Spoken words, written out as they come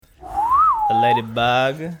The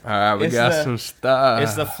ladybug. All right, we got some stuff.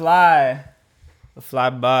 It's the fly. The fly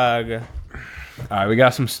bug. All right, we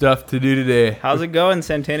got some stuff to do today. How's it going,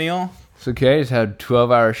 Centennial? It's okay. Just had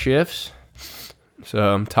 12-hour shifts,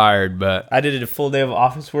 so I'm tired, but... I did a full day of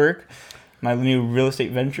office work. My new real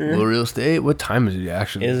estate venture. Little real estate? What time is it,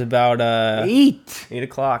 actually? Is about 8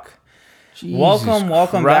 o'clock. Jesus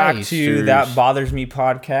Welcome back to Christers. That Bothers Me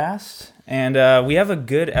podcast. And we have a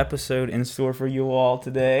good episode in store for you all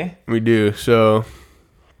today. We do. So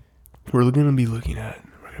we're gonna be looking at.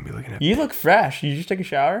 You look fresh. You just take a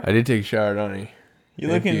shower? I did take a shower, Donnie.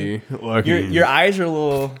 You're Thank looking. you. Lucky. Your eyes are a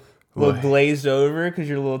little glazed over because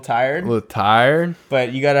you're a little tired. A little tired.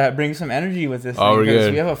 But you gotta bring some energy with this Oh, thing we're because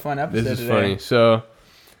good. we have a fun episode This is today. funny. So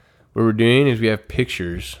what we're doing is we have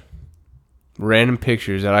pictures, random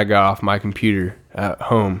pictures that I got off my computer at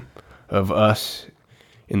home of us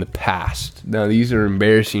in the past. Now these are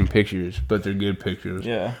embarrassing pictures, but they're good pictures.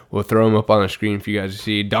 Yeah. We'll throw them up on the screen for you guys to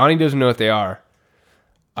see. Donnie doesn't know what they are.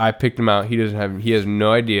 I picked them out. He has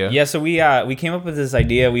no idea. Yeah, so we came up with this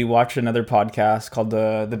idea. We watched another podcast called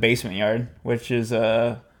the Basement Yard, which is one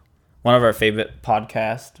of our favorite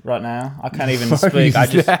podcasts right now. I can't even What speak.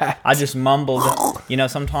 is that? I just mumbled. You know,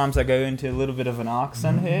 sometimes I go into a little bit of an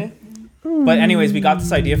accent here. But anyways, we got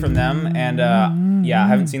this idea from them, and I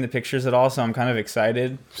haven't seen the pictures at all, so I'm kind of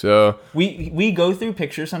excited. So We go through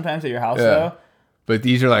pictures sometimes at your house, Yeah. though. but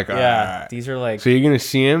these are like, Yeah, alright. these are like, So you're gonna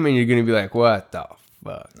see them and you're gonna be like, what the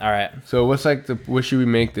fuck? all right. So what should we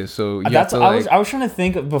make this? So you That's have to, I was trying to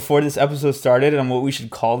think before this episode started on what we should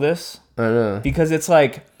call this. I don't know. Because it's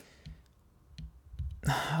like,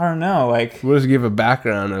 I don't know, like, We'll just give a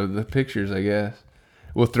background of the pictures, I guess.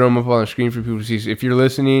 We'll throw them up on the screen for people to see. So if you're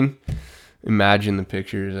listening, imagine the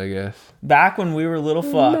pictures, I guess. back when we were little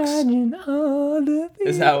fucks.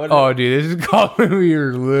 Is that what? Oh, dude, this is called when we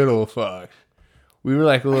were little fucks. We were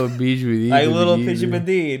like little PG Like little Pidgey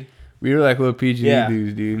Badid. We were like little PG Yeah.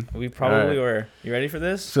 dudes, dude. We probably Alright. were. You ready for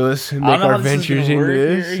this? So let's make I don't know our how this is ventures gonna into work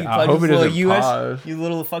this. here. You I plug hope it this doesn't little pause. You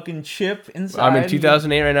little fucking chip inside. I'm in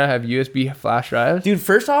 2008 right now. I have USB flash drives. Dude,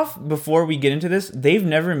 first off, before we get into this, they've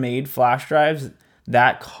never made flash drives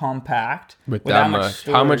that compact With with that much.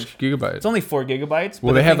 How much storage. gigabytes? It's only 4 gigabytes.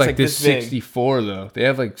 Well, but they the have thing's like this big. 64 though. They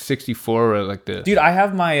have like 64 like this. Dude, I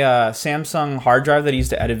have my Samsung hard drive that I used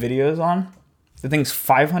to edit videos on. The thing's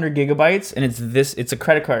 500 gigabytes, and it's a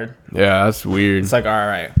credit card. Yeah, that's weird. It's like, all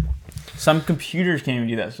right. Some computers can't even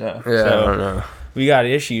do that stuff. Yeah, I So don't know. we got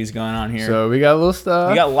issues going on here. So we got a little stuff.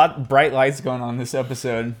 We got a lot bright lights going on this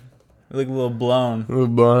episode. We look a little blown. a little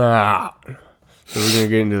blown out. So we're gonna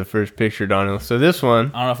get into the first picture, Donald. So this one,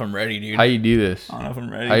 I don't know if I'm ready, dude. how you do this? I don't know if I'm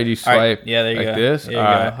ready. How you do All right. swipe? Yeah, there you like go. this? There you All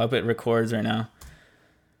go. right. Hope it records right now.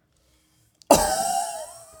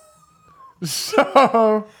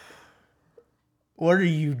 So What are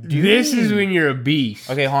you doing? this is when you're a beast.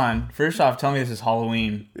 Okay, hold on. First off, tell me this is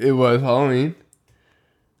Halloween. It was Halloween.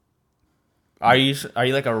 Are you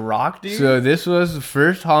like a rock dude? So this was the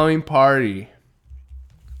first Halloween party.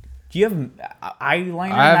 Do you have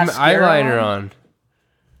eyeliner? I have my mascara eyeliner on.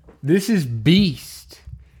 This is beast.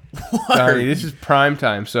 Donnie, this is prime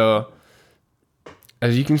time. So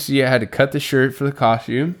as you can see, I had to cut the shirt for the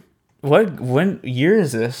costume. When year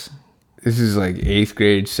is this? This is like 8th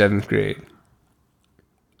grade, 7th grade.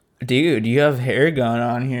 Dude, you have hair going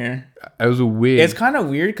on here. I was a wig. It's kind of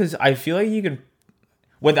weird because I feel like you can,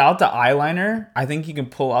 without the eyeliner, I think you can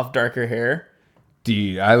pull off darker hair.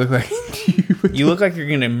 Dude, I look like... You look like you're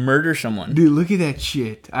going to murder someone. Dude, look at that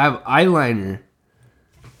shit. I have eyeliner.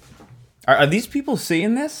 Are these people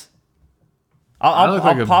seeing this? I I'll look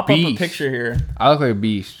like a pop up a beast. picture here. I look like a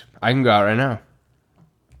beast. I can go out right now.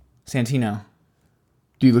 Santino.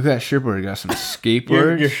 Dude, look at that shirt board. I got some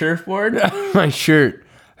skateboards. Your surfboard? My shirt.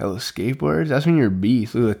 That little skateboards. That's when you're a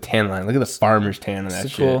beast. Look at the tan line. Look at the farmer's tan on that That's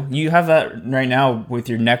shit. cool. You have that right now with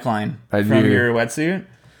your neckline I from do. your wetsuit.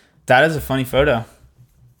 That is a funny photo.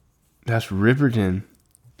 That's Ripperton.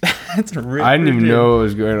 That's a real I didn't even know what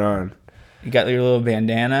was going on. You got your little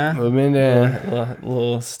bandana, Little bandana.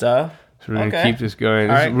 little stuff. So we're gonna Okay. keep this going.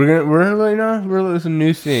 All right. We're this is a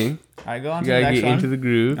new thing. All right, go on You to the gotta next get one. into the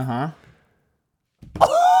groove. Uh-huh.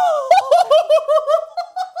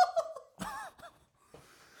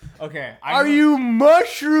 Okay. Are you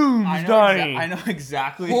mushrooms, I know, Donnie? I know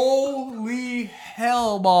exactly. Holy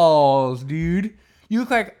hell balls, dude. You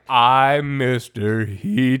look like I'm Mr.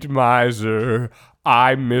 Heat Miser.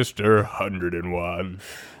 I'm Mr. 101.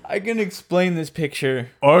 I can explain this picture.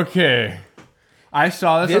 Okay. I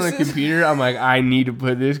saw this on This the is- computer. I'm like, I need to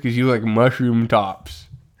put this because you look like mushroom tops.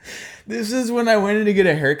 This is when I went in to get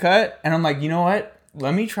a haircut, and I'm like, you know what?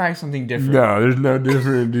 let me try something different. No, there's no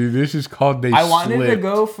different, dude. This is called I wanted to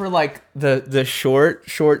go for like the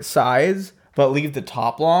short sides, but leave the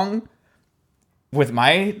top long. With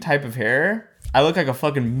my type of hair, I look like a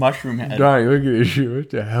fucking mushroom head. Donnie, look at this shit. What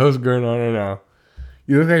the hell's going on right now?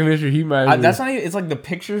 You look like Mr. Heatmiser. That's not even. It's like the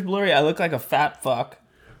picture's blurry. I look like a fat fuck.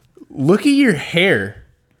 Look at your hair.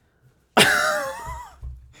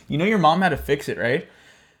 You know your mom had to fix it, right?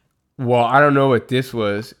 Well, I don't know what this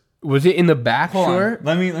was. Was it in the back short?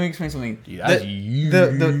 Let me explain something. Dude, that's you.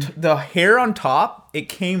 The hair on top, it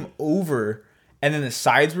came over, and then the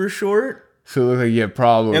sides were short. So it looks like you have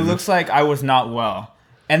problems. It looks like I was not well.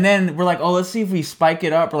 And then we're like, oh, let's see if we spike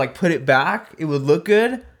it up or like put it back. It would look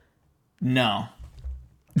good. No.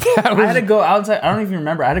 I had to go outside. I don't even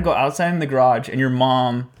remember. I had to go outside in the garage, and your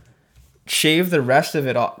mom shaved the rest of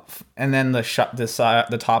it off, and then the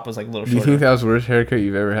top was like a little shorter. Do you think that was the worst haircut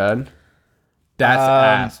you've ever had? That's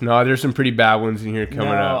ass. No, there's some pretty bad ones in here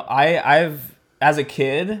coming up. I've as a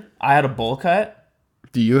kid, I had a bowl cut.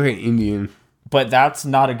 Dude, you look like Indian. But that's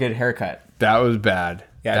not a good haircut. That was bad.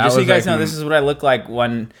 Yeah, that just so you guys know, this is what I look like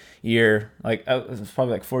 1 year. Like, it was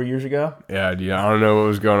probably like 4 years ago. Yeah, dude, I don't know what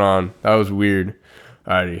was going on. That was weird.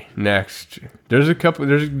 Alrighty, next. There's a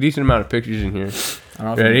decent amount of pictures in here. I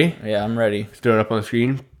don't know ready? Yeah, I'm ready. Let's throw it up on the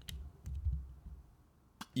screen.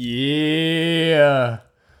 Yeah.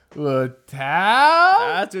 Latal?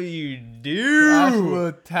 That's what you do. That's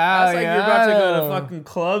Latal. That's like you're about to go to fucking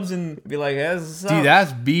clubs and be like, hey, what's up? Dude,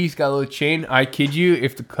 that's beast. Got a little chain. I kid you,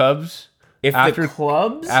 if the Cubs... After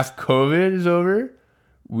COVID is over,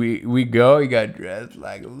 we go. You got dressed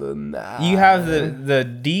like a little knife. You have the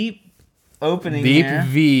deep opening deep here.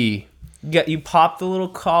 V. You pop the little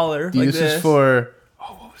collar. Dude, like this is for.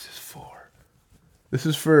 Oh, what was this for? This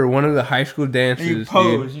is for one of the high school dances. And you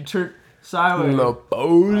pose. Dude. You turn sideways. Little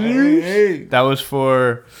posers. Hey. That was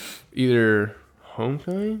for either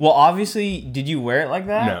homecoming. Well, obviously, did you wear it like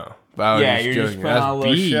that? No. But I was Yeah, just you're joking. just putting on a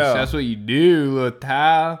little beast. show. That's what you do, little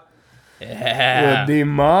towel. Yeah. Little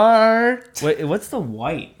DeMart. Wait, what's the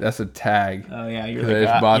white? That's a tag. Oh yeah, I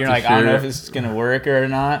just bought you're the like, I don't know if shirt. this is gonna work or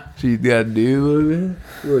not. So you gotta do a little bit.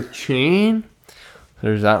 Little chain.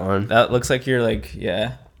 There's that one. That looks like you're like,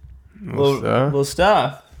 yeah, Little stuff.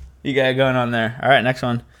 stuff you got going on there. All right, next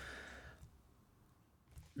one.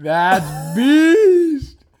 That's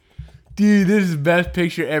beast. Dude, this is the best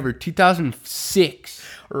picture ever. 2006.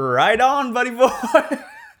 Right on, buddy boy.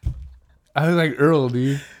 I look like Earl,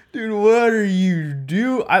 dude. Dude, what are you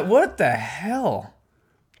doing? What the hell?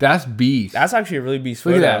 That's beast. That's actually a really beast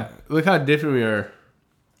Look photo. at that. Look how different we are.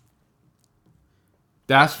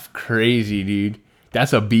 That's crazy, dude.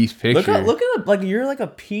 That's a beast picture. Look at like you're like a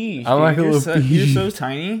pea. I'm dude. like a little pea. You're so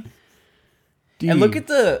tiny. Dude, And look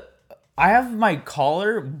at I have my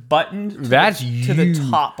collar buttoned to the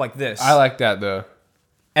top like this. I like that though.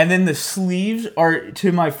 And then the sleeves are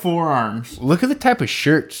to my forearms. Look at the type of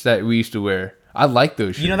shirts that we used to wear. I like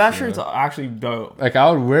those shirts. You know, that shirt's actually dope. Like, I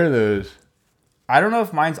would wear those. I don't know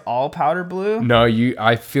if mine's all powder blue. No,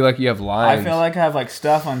 I feel like you have lines. I feel like I have like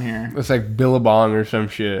stuff on here. It's like Billabong or some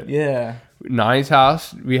shit. Yeah. Nine's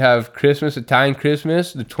house, we have Christmas, Italian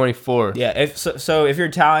Christmas, the 24th. Yeah, if you're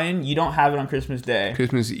Italian, you don't have it on Christmas Day.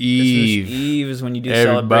 Christmas Eve. Christmas Eve is when you do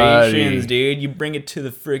Everybody. celebrations, dude. You bring it to the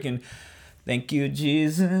freaking thank you,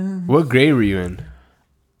 Jesus. What grade were you in?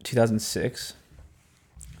 2006.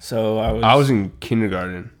 So I was in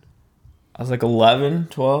kindergarten. I was like 11,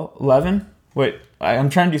 12, 11. Wait, I'm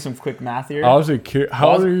trying to do some quick math here. I was a kid.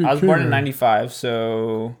 How old are you? I was born in 95,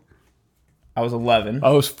 so I was 11. I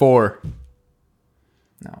was 4.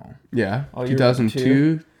 No. Yeah. Oh, you were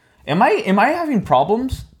 2002. Am I having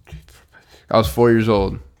problems? I was 4 years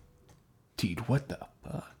old. Dude, what the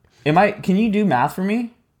fuck? Can you do math for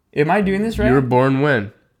me? Am I doing this right? You were born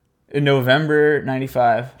when? In November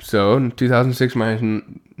 95. So, 2006 minus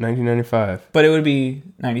 1995. But it would be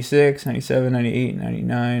 96, 97, 98,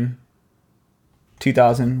 99,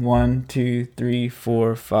 2000, 1, 2, 3,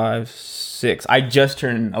 4, 5, 6. I just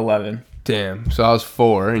turned 11. Damn. So I was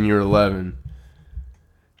 4 and you were 11.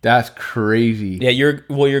 That's crazy. Yeah,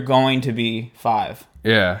 you're going to be 5.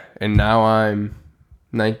 Yeah. And now I'm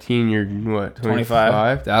 19. You're what?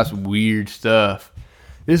 25. That's weird stuff.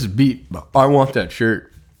 This is beat. I want that shirt.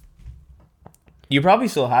 You probably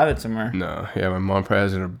still have it somewhere. No. Yeah, my mom probably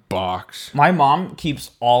has it in a box. My mom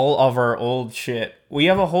keeps all of our old shit. We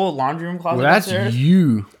have a whole laundry room closet Well, that's upstairs.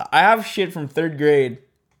 you. I have shit from 3rd grade.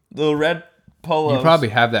 Little red polos. You probably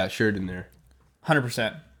have that shirt in there.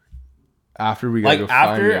 100%. After we gotta Like go find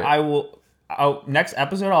after it. next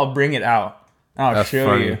episode I'll bring it out. And I'll That's show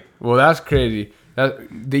funny. you. Well, that's crazy.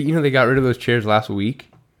 They got rid of those chairs last week.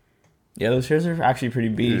 Yeah, those chairs are actually pretty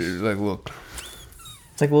beast. Like, look.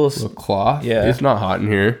 It's like a little. little cloth. Yeah. It's not hot in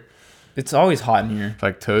here. It's always hot in here. It's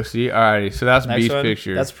like toasty. Alrighty, so that's Next Beast one.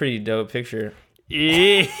 picture. That's a pretty dope picture.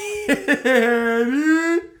 Yeah,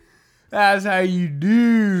 dude. That's how you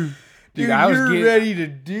do. Dude, I was getting ready to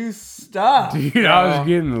do stuff. Dude, I was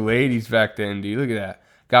getting the ladies back then, dude. Look at that.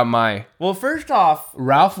 Got my Well, first off,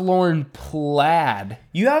 Ralph Lauren plaid.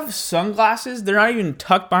 you have sunglasses. They're not even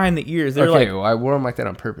tucked behind the ears. They're Okay, like well, I wore them like that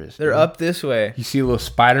on purpose. they're dude. up this way You see a little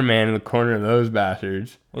Spider-Man in the corner of those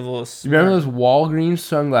bastards. with a little. You remember those Walgreens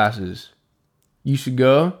sunglasses? You should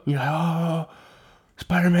go. You're like, oh,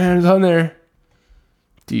 Spider-Man is on there.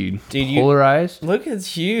 Dude, polarized. Look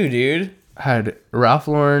at you, dude. Had Ralph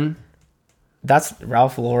Lauren. That's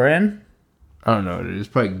Ralph Lauren. I don't know what it is.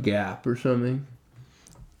 Probably Gap or something.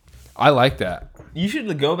 I like that. You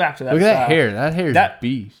should go back to that. Look at that style. hair. That hair is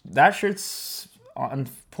beast. That shirt's on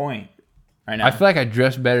point right now. I feel like I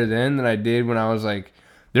dressed better then than I did when I was like.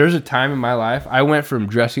 There was a time in my life I went from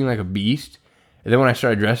dressing like a beast, and then when I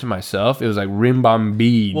started dressing myself, it was like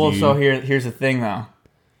Rimbombi. Well, dude. so here's the thing though.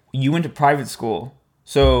 You went to private school,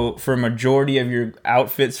 so for a majority of your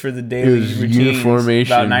outfits for the daily was routines,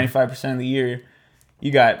 uniformation. about 95% of the year,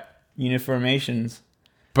 you got uniformations.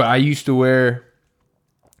 But I used to wear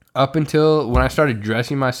up until when I started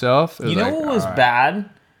dressing myself. It was You know like, what was all right. bad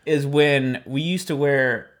is when we used to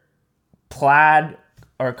wear plaid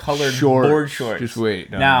or colored board shorts. Just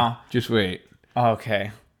wait. No, Now, just wait.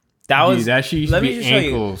 okay, that was Dude, that shit used to let me be just tell you,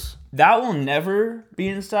 ankles. that will never be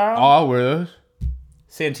in style. Oh, I'll wear those.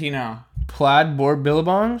 Santino. Plaid board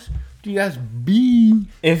billabongs. Dude, that's B.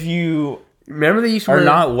 If you Remember they used to are wear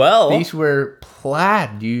not well, They used to wear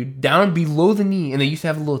plaid, dude, down below the knee, and they used to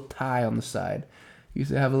have a little tie on the side.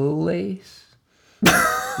 Used to have a little lace. You know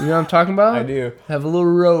what I'm talking about? I do. Have a little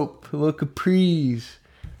rope, a little capris.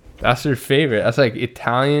 That's their favorite. That's like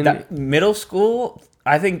Italian. That middle school,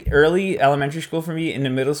 I think early elementary school for me, into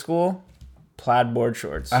middle school, plaid board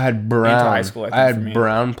shorts. I had brown. Into high school, I think, I for me. had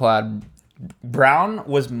brown plaid. Brown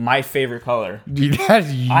was my favorite color. Dude,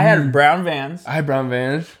 that's you. I had brown Vans. I had brown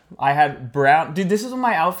Vans. I had brown. Dude, this is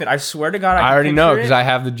my outfit. I swear to God, I already know because I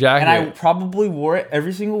have the jacket. and I probably wore it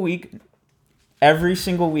every single week. Every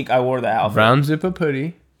single week, I wore that outfit. Brown Zippo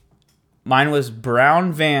hoodie. Mine was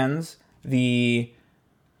brown Vans.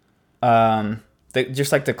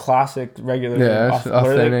 Just like the classic regular, Yeah,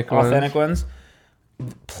 authentic ones.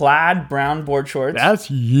 Plaid brown board shorts. That's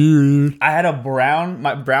you. I had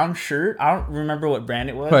my brown shirt. I don't remember what brand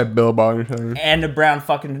it was. Probably Billabong or something. And a brown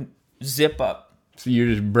fucking zip up. So you're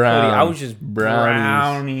just brown. Hoodie. I was just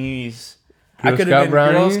brownies. Girl I could Scout have been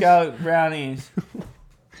Girl brownies? Scout brownies.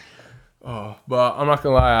 Oh, but I'm not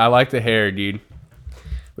gonna lie. I like the hair, dude.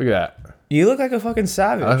 Look at that. You look like a fucking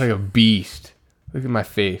savage. I look like a beast. Look at my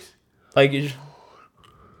face. Like I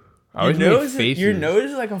always make faces. your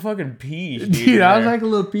nose is like a fucking peach, Dude, I was like a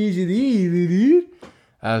little piece of these, dude.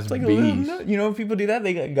 I was like beast. a little nose. You know when people do that,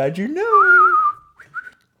 they got your nose.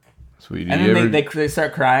 Sweet. And then they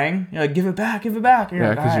start crying. You're like, give it back, give it back. And Yeah,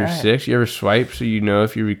 you're because like, you're "All right." 6. You ever swipe so you know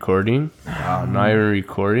if you're recording? Wow, not even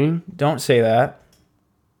recording. Don't say that.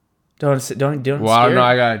 Don't Well, I scare don't know.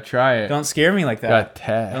 I gotta try it. Don't scare me like that. Got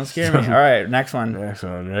test. Don't scare me. All right, next one. Next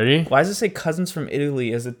one. Ready? Why does it say "Cousins from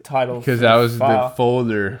Italy" as the title? Because for that the was file? the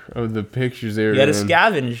folder of the pictures they were You had to in.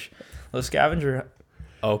 scavenge. The scavenger.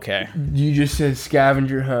 Okay. You just said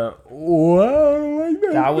scavenger hunt. Wow, I don't like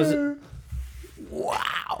that. That was- there.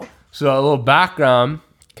 Wow. So a little background.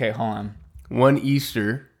 Okay, hold on. One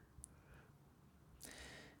Easter.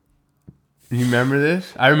 You remember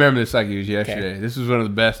this? I remember this like it was yesterday. This was one of the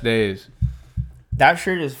best days. That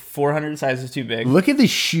shirt is 400 sizes too big. Look at the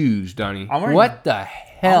shoes, Donnie. I'm wearing- What the I'm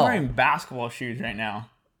hell? wearing basketball shoes right now.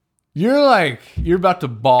 You're about to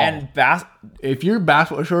ball. And if your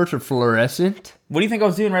basketball shorts are fluorescent, what do you think I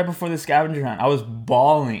was doing right before the scavenger hunt? I was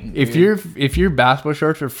bawling. if your basketball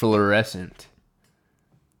shorts are fluorescent,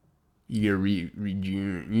 you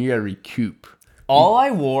gotta recoup all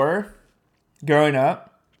I wore growing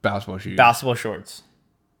up, basketball shoes. basketball shorts.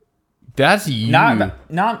 That's you.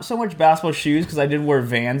 Not so much basketball shoes because I did wear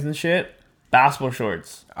Vans and shit. Basketball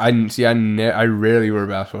shorts. I rarely wear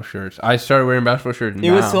basketball shirts. I started wearing basketball shirts now.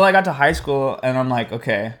 It was till I got to high school, and I'm like,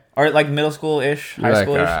 okay, or like middle school-ish, high like,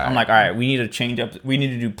 school-ish. alright. I'm like, all right, we need to change up. We need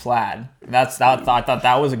to do plaid. I thought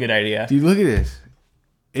that was a good idea. Dude, look at this.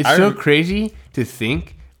 It's so crazy to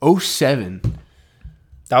think. 07.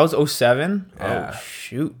 That was 07? Yeah. Oh,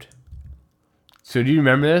 shoot. So do you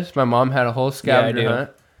remember this? My mom had a whole scavenger do. hunt.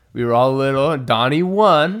 We were all little. Donnie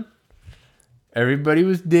won. Everybody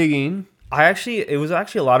was digging. It was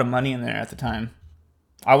actually a lot of money in there at the time.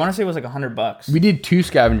 I want to say it was like $100. We did 2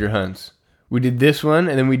 scavenger hunts. We did this one,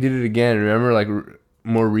 and then we did it again. Remember, like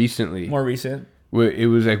more recently. More recent. It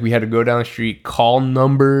was like we had to go down the street, call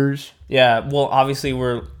numbers. Yeah, well, obviously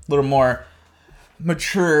we're a little more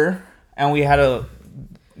mature, and we had a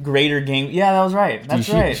greater game. Yeah, that was right. That's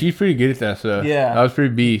right. She's pretty good at that stuff. Yeah. That was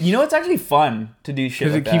pretty beast. You know, it's actually fun to do shit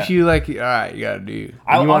because like it keeps that. you like, all right, you gotta do.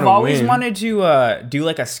 I've always wanted to do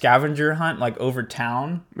like a scavenger hunt, like over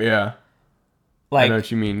town. Yeah. Like, I know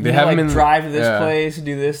what you mean. They have like drive to this place,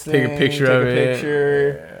 do this thing, take a picture of it.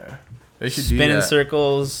 Yeah. They should spin in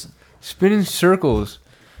circles. Spin in circles.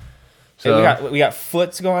 So hey, we got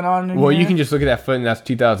foots going on. Well, you can just look at that foot, and that's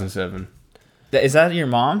 2007. Is that your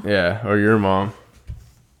mom? Yeah, or your mom.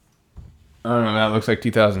 I don't know. That looks like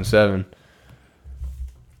 2007.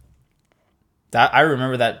 That I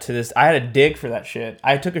remember that to this. I had to dig for that shit.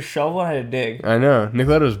 I took a shovel and I had to dig. I know.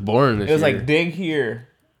 Nicoletta was born this year. It was like dig here.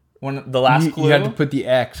 When the last clue. You had to put the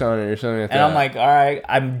X on it or something like that. And I'm like, all right,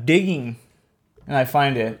 I'm digging, and I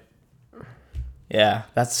find it. Yeah,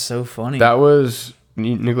 that's so funny. That was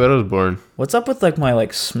Nicoletta was born. What's up with like my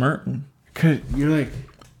like smirk? Cause you're like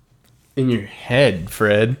in your head,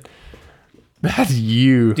 Fred. That's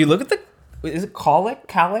you, dude. Look at the. Is it calic?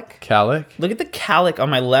 Calic? Look at the calic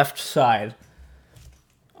on my left side.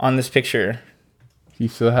 On this picture. You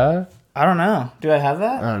still have? I don't know. Do I have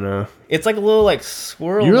that? I don't know. It's like a little like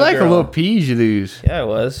squirrel. You're like a little peas, you lose. Yeah, I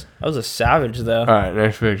was. I was a savage though. All right,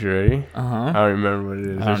 next picture. Ready? I don't remember what it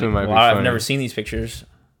is. This one might be I've funny. never seen these pictures.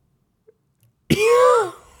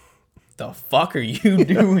 The fuck are you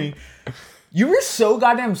doing? You were so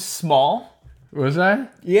goddamn small. Was I?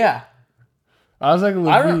 Yeah. I was like a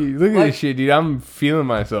little pea. Look at this shit, dude. I'm feeling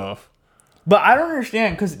myself. But I don't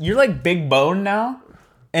understand because you're like big bone now,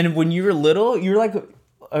 and when you were little, you were like.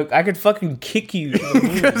 I could fucking kick you.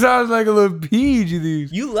 Because I was like a little peach,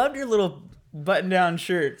 dude. You loved your little button-down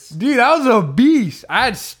shirts. Dude, I was a beast. I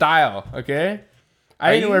had style, okay?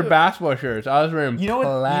 I didn't wear basketball shirts. I was wearing You know what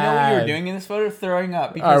you were doing in this photo? Throwing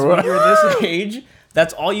up. Because right, when you were this age,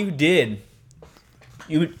 that's all you did.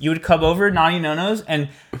 You would come over, Nani Nonos, and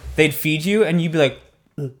they'd feed you, and you'd be like...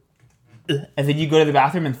 and then you go to the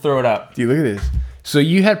bathroom and throw it up. Dude, look at this. So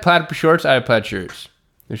you had plaid shorts, I had plaid shirts.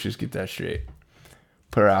 Let's just get that straight.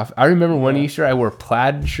 Put her off. I remember one Easter I wore a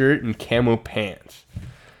plaid shirt and camo pants.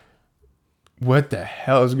 What the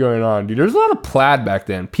hell is going on, dude? There's a lot of plaid back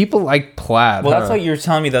then. People like plaid. Well, that's what you were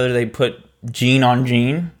telling me the other day. Put jean on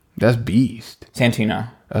jean. That's beast. Santino.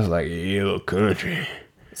 I was like, yeah, little country.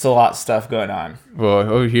 It's a lot of stuff going on. Well,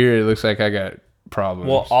 over here it looks like I got problems.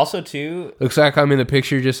 Well, also too. Looks like I'm in the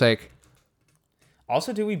picture just like.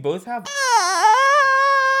 Also too, we both have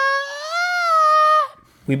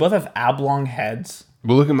oblong heads.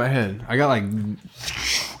 But look at my head. I got like...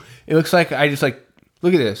 It looks like I just like...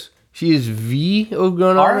 Look at this. She is V going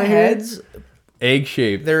on Our right heads... Here.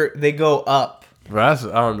 Egg-shaped. They go up. I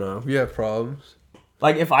don't know. You have problems.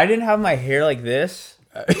 Like, if I didn't have my hair like this...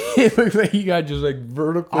 It looks like you got just like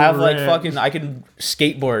vertical I have ranch. like fucking... I can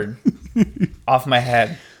skateboard off my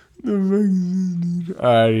head.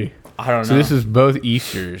 Alrighty. I don't know. So this is both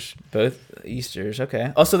Easters. Both Easters,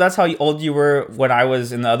 okay. Oh, so that's how old you were when I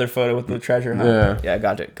was in the other photo with the treasure hunt. Yeah. Yeah,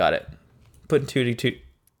 got it. Putting two to two.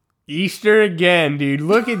 Easter again, dude.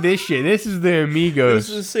 Look at this shit. This is the Amigos. This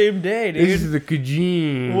is the same day, dude. This is the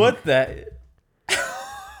Kajin. What the...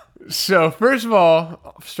 So, first of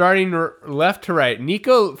all, starting left to right,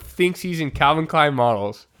 Nico thinks he's in Calvin Klein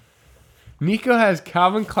models. Nico has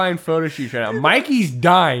Calvin Klein photo shoots right now. Mikey's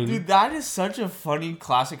dying. Dude, that is such a funny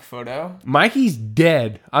classic photo. Mikey's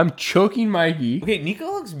dead. I'm choking Mikey. Okay, Nico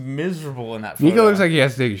looks miserable in that photo. Nico looks like he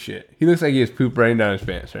has to take a shit. He looks like he has poop running down his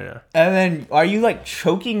pants right now. And then, are you like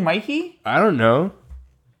choking Mikey? I don't know.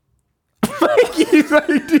 Mikey's like,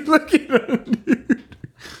 dude, look at him, dude.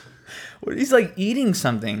 He's like eating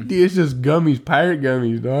something. Dude, it's just gummies, pirate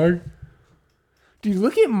gummies, dog. Dude,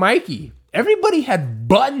 look at Mikey. Everybody had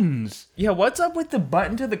buttons. Yeah, what's up with the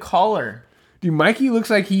button to the collar? Dude, Mikey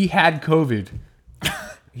looks like he had COVID.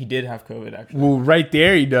 He did have COVID, actually. Well, right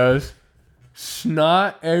there he does.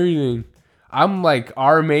 Snot, everything. I'm like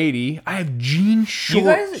R80. I have jean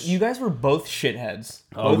shorts. You guys were both shitheads.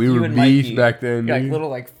 Oh, Both we you were and beast Mikey. back then, You're like dude. little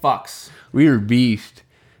like fucks. We were beast.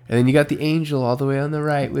 And then you got the angel all the way on the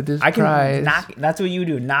right with his prize. That's what you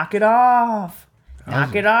do. Knock it off.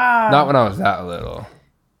 Knock it off. Not when I was that little.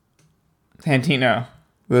 Santino. A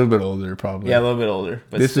little bit older, probably. Yeah, a little bit older.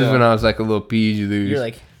 But This still, is when I was like a little PG dude. you're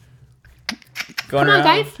like going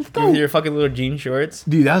around with your fucking little jean shorts.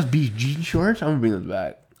 Dude, that was beast jean shorts. I'm gonna bring those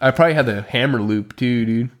back. I probably had the hammer loop too,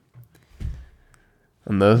 dude.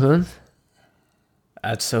 On those ones.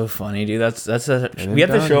 That's so funny, dude. We have to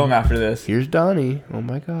Donnie. show him after this. Here's Donnie. Oh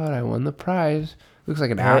my god, I won the prize. Looks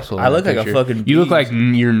like an asshole. I in look that like a picture. fucking You look beast.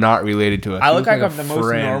 like you're not related to us. I You look like a I'm the most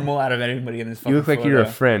friend. normal out of anybody in this fucking You look like you're a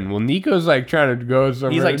photo. friend. Well, Nico's like trying to go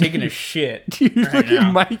somewhere. He's like taking a shit. Dude, right look now.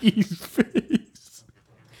 at Mikey's face.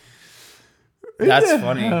 That's What the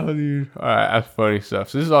funny. hell, dude. All right, that's funny stuff.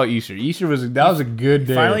 So this is all Easter. That was a good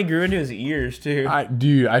day. Finally grew into his ears too.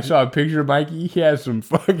 I saw a picture of Mikey. He has some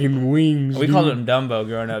fucking wings. We dude. called him Dumbo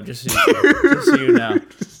growing up, just so you know.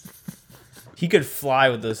 He could fly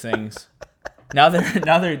with those things. Now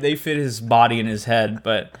they fit his body and his head,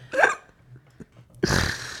 but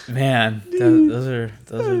man, those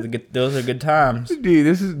are good times.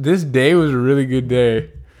 Dude, this day was a really good day.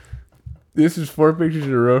 This is 4 pictures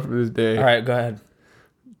in a row from this day. All right, go ahead.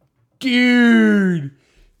 Dude,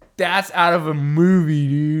 that's out of a movie,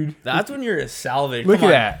 dude. That's when you're a salvage. Look Come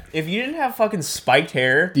at on. that. If you didn't have fucking spiked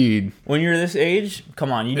hair Dude, when you're this age,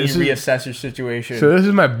 come on, you need This to is- reassess your situation. so this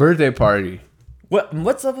is my birthday party.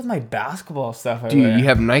 What's up with my basketball stuff? Dude, you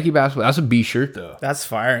have Nike basketball. That's a B shirt, though. That's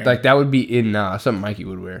firing. Like, that would be in now. That's something Mikey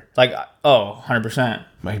would wear. Like, oh, 100%.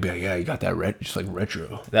 Mikey would be like, yeah, you got that just like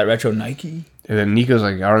retro. That retro Nike. And then Nico's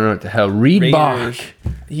like, I don't know what the hell. Reebok. Raiders.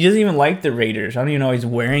 He doesn't even like the Raiders. I don't even know he's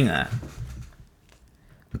wearing that.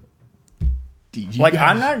 Dude, Like,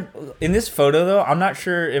 I'm not in this photo though. I'm not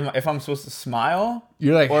sure if I'm supposed to smile.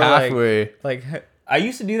 You're like or, halfway. Like I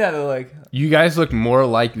used to do that though. Like You guys look more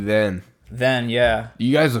alike then. then, yeah.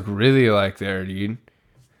 You guys look really alike there, dude.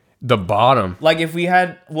 The bottom. Like if we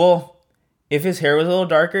had, if his hair was a little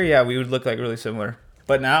darker, yeah, we would look like really similar.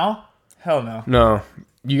 But now, hell no. No.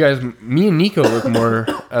 You guys, me and Nico look more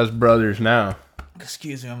as brothers now.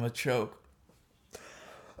 Excuse me, I'm gonna choke.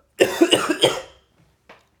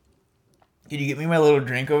 Can you get me my little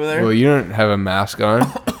drink over there? Well, you don't have a mask on.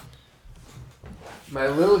 My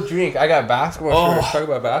little drink. I got basketball shorts. Talk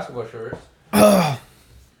about basketball shorts. I'm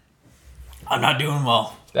not doing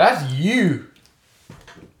well. That's you.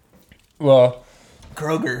 Well,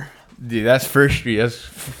 Kroger. dude, that's First Street. That's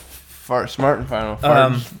smart and final.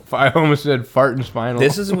 I almost said fart and spinal.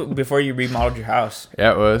 This is before you remodeled your house.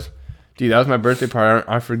 Yeah, it was. Dude, that was my birthday party.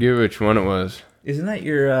 I forget which one it was. Isn't that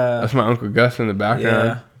your That's my Uncle Gus in the background.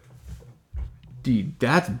 yeah. Dude,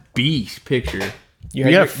 that's beast picture. You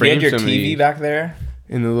We had, gotta your, you frame had your some of TV these. back there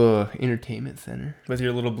In the little entertainment center. with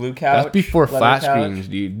your little blue couch. That's before leather flat couch. screens,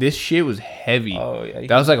 dude. This shit was heavy. Oh yeah,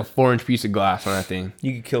 That was like a 4-inch piece of glass on that thing.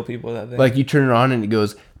 you could kill people with that thing. Like you turn it on and it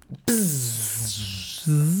goes, and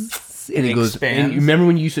it goes. expands. And you remember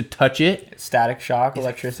when you used to touch it, static shock,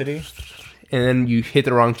 electricity. and then you hit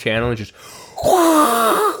the wrong channel and just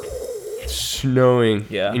snowing.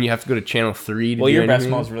 Yeah. And you have to go to channel 3 to Well, do your breath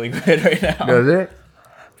anything. smells really good right now. Does it?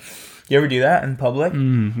 You ever do that in public?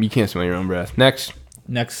 You can't smell your own breath. Next.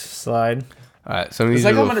 Next slide. All right. Some of these It's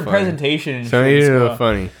like are a I'm little at a funny. presentation. And Some of shit in these are a school. little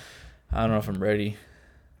funny. I don't know if I'm ready.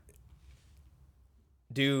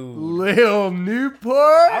 Dude, Little Newport.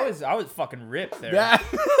 I was fucking ripped there. That-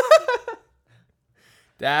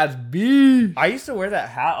 That's B. I used to wear that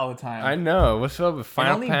hat all the time. I know. What's up with And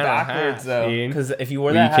final only panel backwards hats, though, dude? because if you wore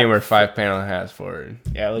Well, that you hat, can't wear 5-panel hats forward.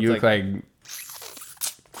 Yeah, it looks You look like.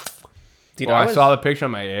 dude, Well, I saw the picture.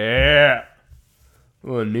 I'm like, yeah.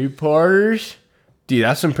 Little Newporters. Dude,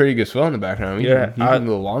 that's some pretty good swell in the background. Yeah, You can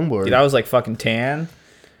go longboard. Dude, I was like fucking tan.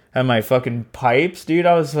 Had my fucking pipes, dude.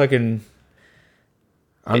 I was fucking.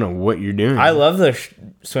 I don't know what you're doing. I love the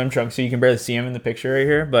swim trunks, so you can barely see them in the picture right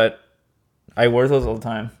here. But I wore those all the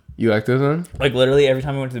time. You like those ones? Like literally every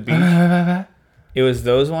time I went to the beach, it was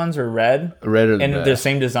those ones or red, Red or the and best. the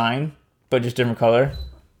same design, but just different color.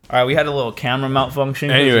 All right, we had a little camera malfunction.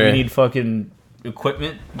 'Cause Anyway. we need fucking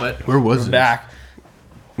equipment, but Where was we're this? back.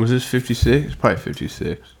 Was this 56? It's probably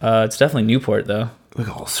 56. It's definitely Newport though. Look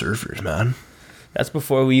at all surfers, man. That's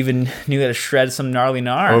before we even knew how to shred some gnarly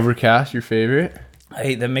gnar. Overcast, your favorite?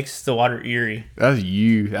 That makes the water eerie. That's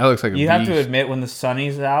you. That looks like a You beast. have to admit when the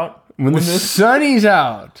sunny's out. When the sunny's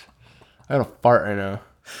out. I got a fart right now.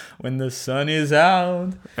 When the sun is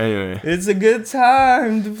out, Anyway. it's a good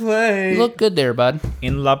time to play. You look good there, bud.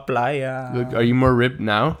 in La Playa. Look, are you more ripped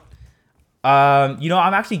now? I'm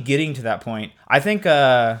actually getting to that point. I think,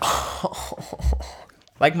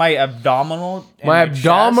 like my abdominal, and My chest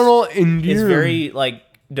abdominal is endurance. very like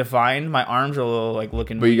defined. My arms are a little like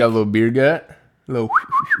looking. But you got a little beer gut? A little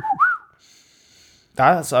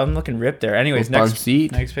I'm looking ripped there. Anyways, Little next bum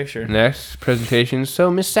seat. next picture. next presentation. So,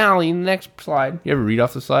 Miss Sally, next slide. You ever read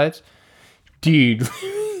off the slides? Dude.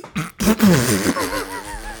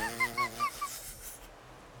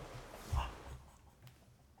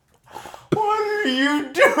 What are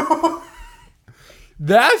you doing,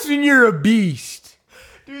 That's when you're a beast.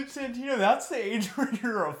 dude? Santino, that's the age where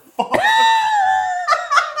you're a fuck.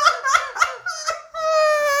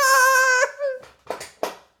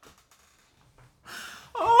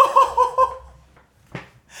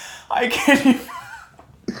 I can't even,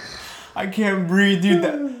 I can't breathe,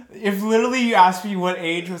 dude. If literally you asked me what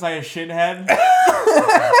age was I a shithead,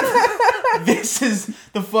 this is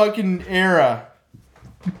the fucking era.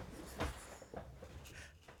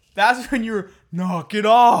 That's when you were, knock it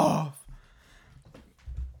off.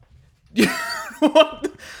 What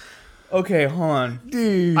the? Okay, hold on.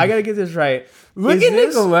 Dude. I gotta get this right. Look at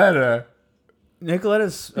Nicoletta.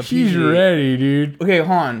 Nicoletta's a She's PG. ready, dude. Okay,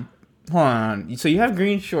 hold on. So you have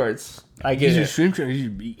green shorts. I get She's a it. swim trunks. She's a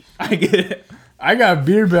beast. I get it. I got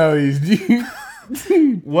beer bellies, dude.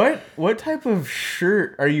 Dude. What type of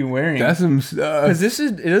shirt are you wearing? That's some stuff. Because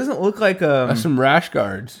it doesn't look like That's some rash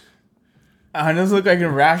guards. it doesn't look like a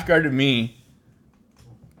rash guard to me.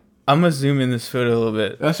 I'm gonna zoom in this photo a little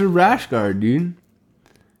bit. That's a rash guard, dude.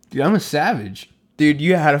 Dude, I'm a savage. Dude,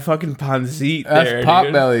 you had a fucking panzite That's there, pop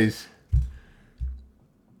dude. bellies.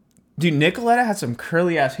 Dude, Nicoletta had some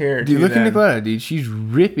curly ass hair. Dude, too, look then. at Nicoletta, dude. She's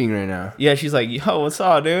ripping right now. Yeah, she's like, yo, what's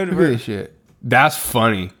up, dude? Look at this shit. That's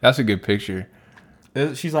funny. That's a good picture.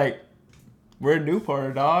 She's like, we're in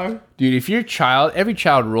Newport, dog. Dude, if your child, every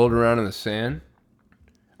child rolled around in the sand,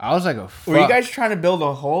 I was like a fuck. Were you guys trying to build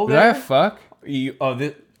a hole Did there? I fuck?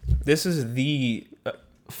 This is the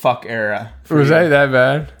fuck era. for Was you. I that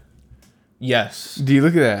bad? Yes. Dude,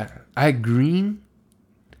 look at that. I had green.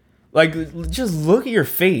 Like, just look at your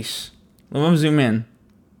face. Let me zoom in.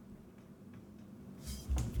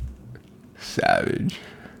 Savage.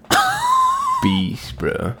 Beast,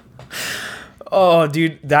 bro. Oh,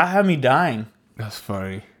 dude, that had me dying. That's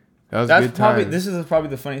funny. That was That's good probably time. this is probably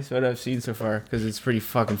the funniest photo I've seen so far because it's pretty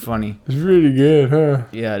fucking funny. It's really good, huh?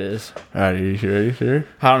 Yeah, it is. Alright, are you sure? You sure?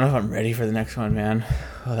 I don't know if I'm ready for the next one, man.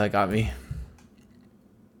 Oh, that got me.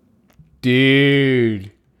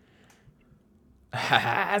 Dude.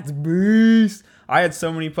 That's beast. I had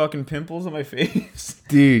so many fucking pimples on my face.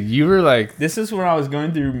 Dude, you were like, This is when I was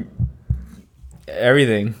going through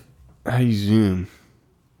everything. how do you zoom?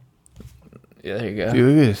 Yeah, there you go. Dude,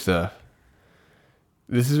 look at this stuff.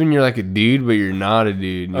 This is when you're like a dude, but you're not a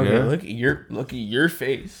dude. You Okay, know? look at your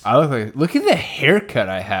face. I look at the haircut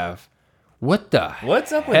I have. What the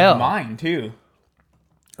What's up hell? with mine too?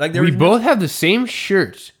 Like We both have the same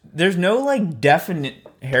shirts. there's no like definite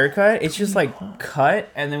haircut. It's just like cut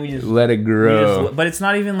and then we just Let it grow. but it's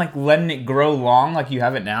not even like letting it grow long like you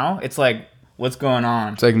have it now. It's like what's going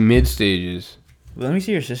on? It's like mid stages. Let me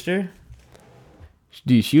see your sister.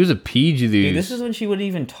 Dude, she was a PG dude. Dude, this is when she wouldn't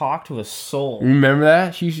even talk to a soul. Remember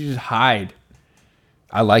that? She used to just hide.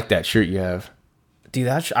 I like that shirt you have. Dude,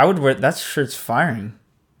 I would wear that shirt's firing.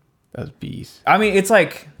 That's beast. I mean, it's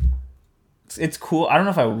like it's cool. I don't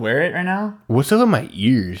know if I would wear it right now. What's up with my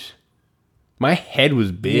ears? My head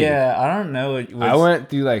was big. Yeah, I don't know. I went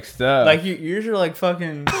through like stuff. like your ears are like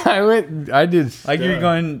fucking I did stuff. like you're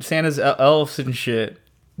going Santa's elves and shit.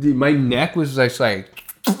 Dude, my neck was just like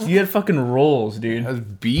You had fucking rolls, dude. that was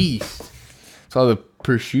beast. It's all the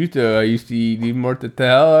prosciutto I used to eat. Dude,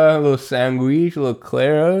 mortadella, a little sandwich, a little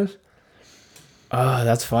claros. Oh,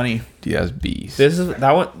 that's funny. Dude, that's beast. This is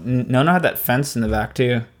that one. Nona had that fence in the back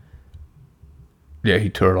too. Yeah, he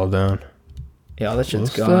tore it all down. Yeah, all that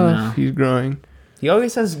shit's Little gone stuff. now. He's growing. He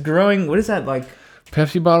always has growing. What is that like?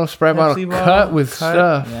 Pepsi bottle, Sprite bottle, cut with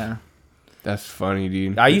stuff. Yeah, That's funny,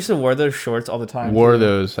 dude. I used to wear those shorts all the time. wore too.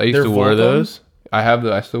 those. I used They're to wear Volcom? those. I have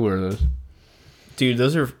the. I still wear those. Dude,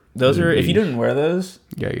 those are. If you didn't wear those,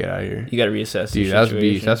 You gotta get out of here. you got to reassess. Dude, your that's situation.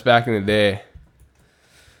 beast. That's back in the day.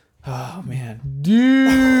 Oh man,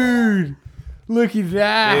 Dude, look at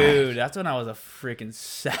that. dude, that's when I was a freaking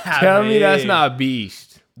savage. Tell me that's not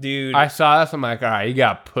beast. dude. I saw this. I'm like, all right, you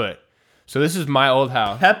got put. So this is my old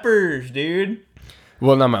house. Peppers, dude.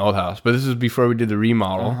 Well, not my old house, but this is before we did the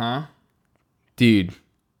remodel. Uh huh. Dude,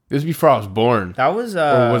 this is before I was born. That was.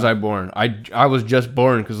 Or was I born? I was just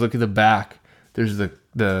born because look at the back. There's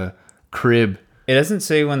the crib. It doesn't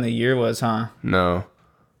say when the year was, huh? No.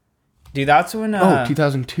 Dude, that's when.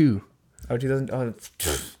 2002. Oh, 2000. Oh,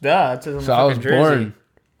 duh. It says on the So I was fucking jersey. born.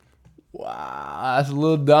 Wow, that's a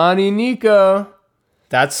little Donnie and Nico.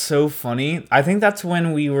 That's so funny. I think that's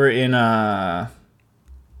when we were in I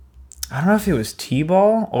don't know if it was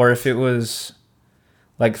T-ball or if it was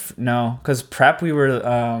like no, because prep we were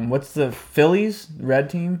what's the Phillies red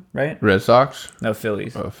team, right? Red Sox. No,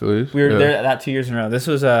 Phillies. Oh, Phillies. We were Yeah. there that 2 years in a row. This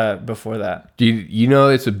was before that. Dude, you know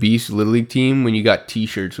it's a beast Little League team when you got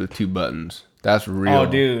T-shirts with 2 buttons. That's real. Oh,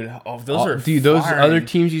 dude. Oh, those are dude. Those firing. other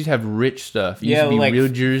teams used to have rich stuff. It used to be like real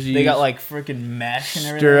jerseys. They got like freaking mesh and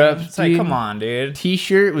everything. Stirrups, It's like, dude. come on, dude.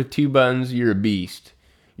 T-shirt with 2 buttons. You're a beast.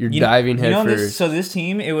 You're You- diving you head know first. this, so this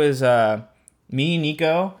team, it was me,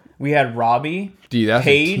 Nico. We had Robbie. Dude, that's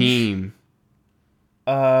Paige, a team.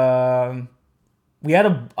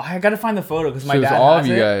 I got to find the photo because my So it was dad all has of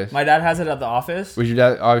you it. guys. My dad has it at the office. Was your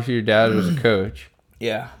dad? Obviously, your dad was a coach.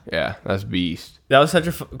 Yeah. Yeah, that's beast. That was such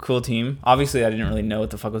a cool team. Obviously, I didn't really know what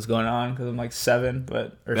the fuck was going on because I'm like 7,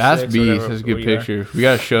 but or That's 6, beast. whatever, That's a good where you are. picture. We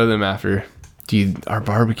gotta show them after. Dude, our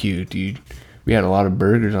barbecue, dude. We had a lot of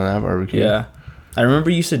burgers on that barbecue. Yeah, I remember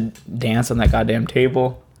you used to dance on that goddamn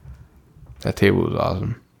table. That table was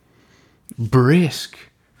awesome. Brisk.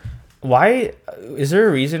 Why is there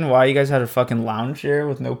a reason why you guys had a fucking lounge chair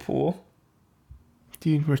with no pool?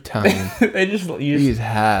 Dude, we're Italian. They just We just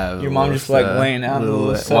have your mom little just like stuff. laying out in the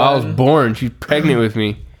little sun. While I was born, she's pregnant with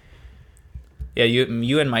me. Yeah,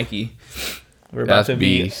 you and Mikey. We're That's about to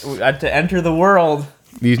beast. be to enter the world.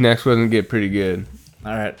 These next ones get pretty good.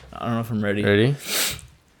 All right, I don't know if I'm ready. Ready?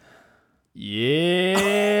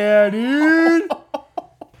 Yeah, dude.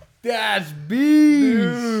 That's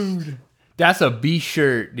beast. Dude. That's a B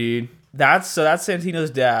shirt, dude. That's Santino's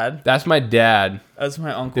dad. That's my dad. That's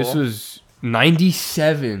my uncle. This was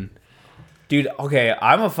 97. Dude, okay,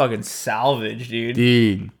 I'm a fucking salvage, dude.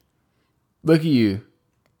 Dude. Look at you.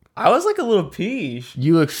 I was like a little peach.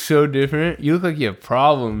 You look so different. You look like you have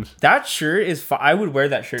problems. That shirt is I would wear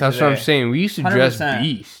that shirt That's today. what I'm saying. We used to dress 100%.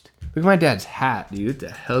 beast. Look at my dad's hat, dude. What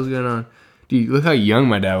the hell's going on? Dude, look how young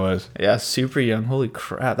my dad was. Yeah, super young. Holy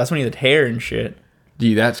crap. That's when he had hair and shit.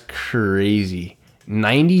 Dude, that's crazy.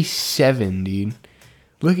 97, dude.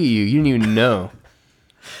 Look at you. You didn't even know.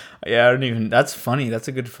 Yeah, I don't even. That's funny. That's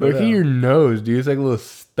a good photo. Look at your nose, dude. It's like a little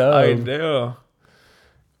stub. I know.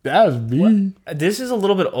 That was me. This is a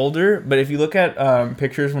little bit older, but if you look at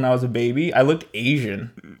pictures when I was a baby, I looked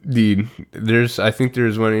Asian. Dude, I think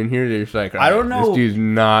there's one in here. There's like, I don't know. This dude's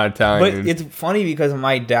not Italian. But it's funny because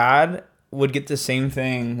my dad would get the same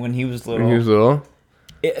thing when he was little. When he was little,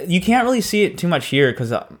 You can't really see it too much here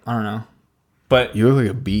because I don't know. But you look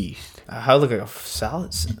like a beast. I look like a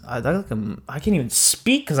salad. I can't even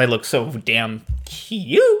speak because I look so damn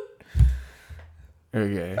cute.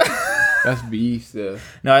 Okay, that's beast though.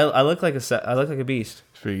 No, I look like I look like a beast.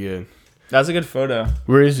 It's pretty good. That's a good photo.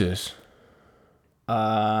 Where is this?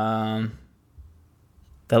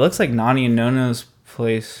 That looks like Nani and Nono's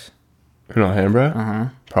place. In Alhambra? Uh huh.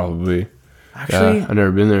 Probably. Actually, Yeah, I've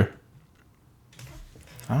never been there.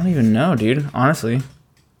 I don't even know, dude. Honestly,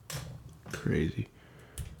 Crazy.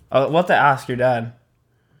 we'll have to ask your dad.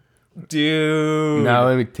 Dude. Now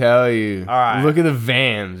let me tell you. All right. Look at the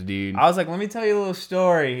Vans, dude. I was like, let me tell you a little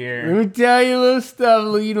story Let here. me tell you a little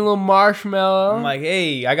stuff. Eating a little marshmallow. I'm like,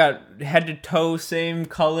 hey, I got head to toe same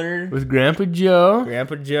color. with Grandpa Joe.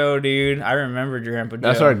 Grandpa Joe, dude. I remember Grandpa Joe.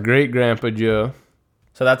 That's our great Grandpa Joe.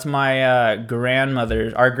 So that's my our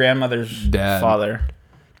grandmother's Dad. father.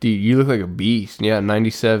 Dude, you look like a beast. Yeah,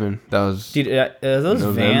 97. That was Dude, are those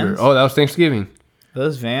November. Vans? Oh, that was Thanksgiving.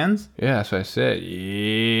 Those Vans? Yeah, that's what I said.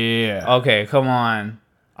 Yeah. Okay, come on.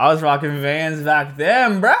 I was rocking Vans back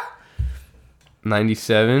then, bruh.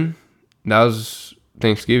 97. That was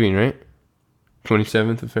Thanksgiving, right?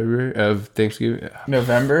 27th of February of Thanksgiving.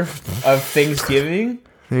 November of Thanksgiving.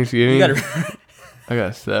 Thanksgiving. You gotta. I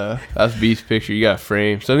got stuff. That's Beast's picture. You got to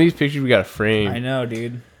frame. Some of these pictures we got to frame. I know,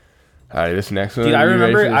 dude. All right, this next one. Dude, I You ready for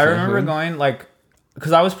remember. this I next remember one? going like,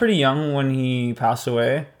 because I was pretty young when he passed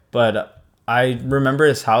away, but I remember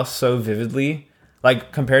his house so vividly,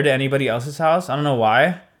 like compared to anybody else's house. I don't know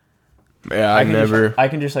why. Yeah, I never I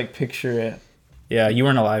can just like picture it. Yeah, you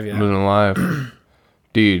weren't alive yet. been alive.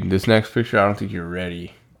 Dude, this next picture, I don't think you're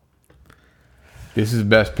ready. This is the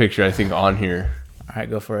best picture, I think, on here. All right,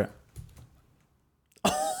 go for it.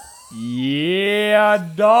 Yeah,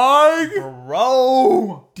 dog.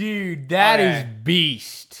 Bro, Dude, that is Okay.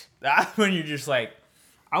 beast. that's when you're just like,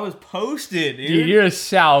 I was posted, dude. Dude, you're a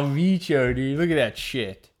Salvicho, dude. Look at that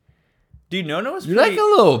shit. Dude, Nono was You're like a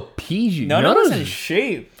little PG. Nono was in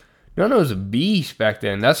shape. Nono was a beast back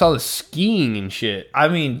then. That's all the skiing and shit. I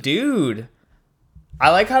mean, dude,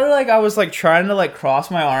 I like how like I was like trying to like cross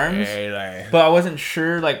my arms, but I wasn't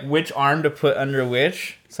sure like which arm to put under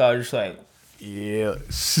which. So I was just like, yeah,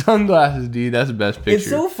 sunglasses, dude. That's the best picture. it's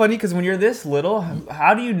so funny because when you're this little,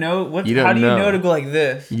 how do you know what? You don't How do you know. know to go like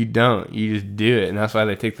this? You don't. You just do it, and that's why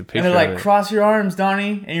they take the picture. And they're like, of it. cross your arms,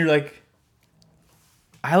 Donnie, and you're like,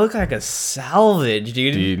 I look like a salvage,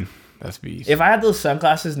 dude. Dude, that's beast. If I had those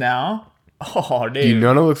sunglasses now, oh, dude. Dude,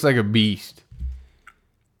 Nono looks like a beast.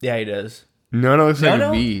 Yeah, he does. Nono looks like a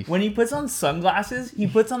Nono, beast. when he puts on sunglasses, he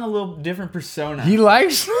puts on a little different persona. He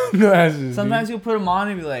likes sunglasses. Sometimes he'll put them on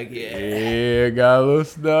and be like, yeah. Yeah, got a little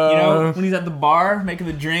stuff. You know, when he's at the bar making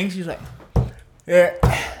the drinks, he's like, yeah,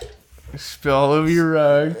 Spill all over your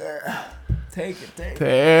rug. take it.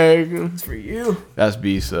 Tag. It's for you. That's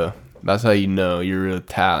beast, though. That's how you know you're real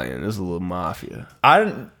Italian. This is a little mafia.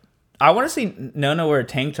 I I want to see Nona wear a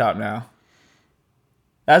tank top now.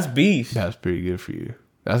 That's beast. That's pretty good for you.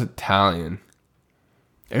 That's Italian.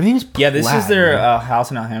 Everything's Yeah, this is their man. house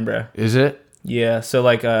in Alhambra. Is it? Yeah, so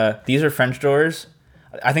like these are French doors.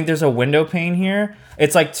 I think there's a window pane here.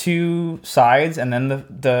 It's like 2 sides and then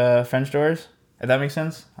the French doors. If that makes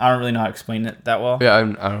sense. I don't really know how to explain it that well. Yeah, I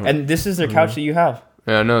don't. And this is their couch that you have.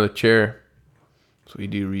 Yeah, I know the chair. So we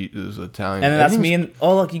do read this Italian. And then that's me. And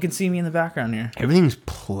oh, look, you can see me in the background here. Everything's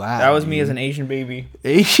plaid. That was me as an Asian baby.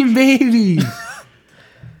 Asian baby.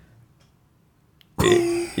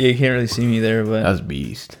 Yeah, you can't really see me there, but That's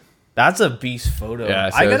beast. that's a beast photo. Yeah,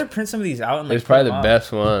 so I gotta it's- print some of these out and like It's probably put the them up.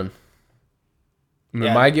 best one. When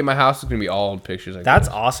Yeah. I get my house, it's gonna be all pictures like That's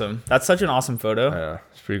that. awesome. That's such an awesome photo. Yeah,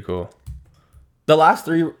 it's pretty cool. The last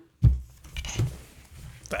 3.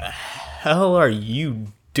 The hell are you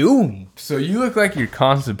doing? So you look like you're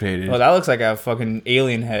constipated. Oh, that looks like a fucking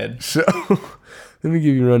alien head. So let me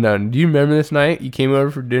give you a rundown. Do you remember this night you came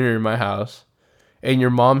over for dinner in my house, and your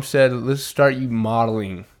mom said, "Let's start you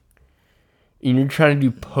modeling," and you're trying to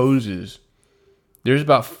do poses. There's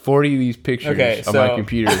about 40 of these pictures on my so-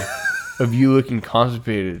 computer of you looking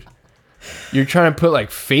constipated. You're trying to put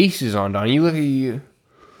like faces on Don. You look at you.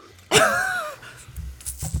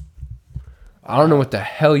 I don't know what the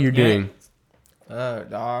hell you're doing.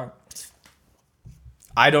 Dog.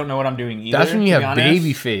 I don't know what I'm doing either. That's when you to be have honest.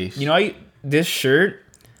 baby face. You know, this shirt.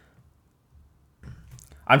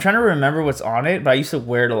 I'm trying to remember what's on it, but I used to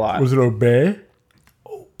wear it a lot. Was it Obey?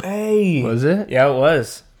 Obey. Was it? Yeah, it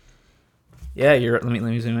was. Yeah, let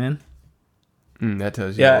me zoom in. That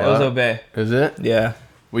tells you. Yeah, a it was lot. Obey. Is it? Yeah.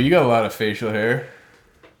 Well, you got a lot of facial hair.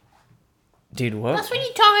 Dude, what? That's when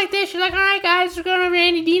you talk like this. You're like, all right, guys, we're going over to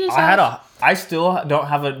Andy Dina's house. I still don't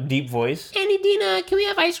have a deep voice. Andy Dina, can we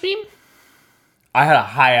have ice cream? I had a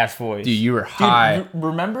high ass voice. Dude, you were high.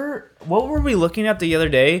 Remember what were we looking at the other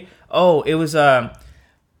day? Oh, it was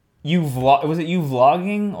you was it you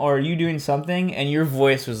vlogging or you doing something and your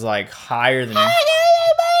voice was like higher than me.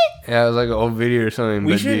 Yeah, it was like an old video or something.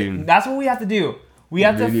 We but should. dude, That's what we have to do. We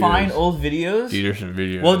have to Videos. find old videos. dude, there's some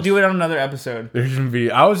videos. We'll do it on another episode. There's some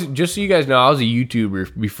video. I was just so you guys know, I was a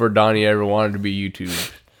YouTuber before Donnie ever wanted to be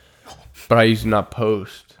YouTube. But I used to not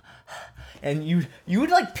post. And you would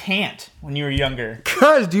like pant when you were younger.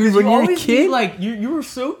 Cause dude, when You you're a always kid, be like you were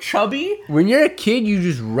so chubby. when you're a kid, you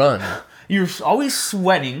just run. You're always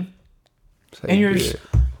sweating. That's how And you you're do just, it.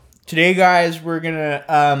 today, guys, we're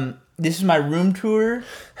gonna this is my room tour,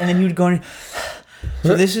 and then you'd go in.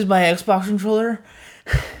 So this is my Xbox controller,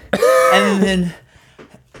 and then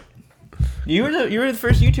you were the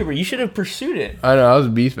first YouTuber. You should have pursued it. I know I was a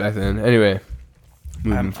beast back then. Anyway,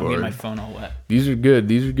 moving I'm forward. getting my phone all wet. These are good.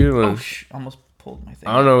 These are good Oh, ones. almost pulled my thing.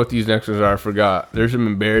 I don't know what these next ones are. I forgot. There's some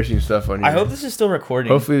embarrassing stuff on here. I hope this is still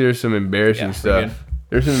recording. Hopefully, there's some embarrassing Yeah, we're stuff. good.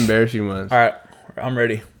 There's some embarrassing ones. All right, I'm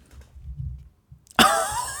ready.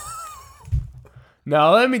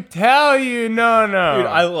 Now let me tell you, no. Dude,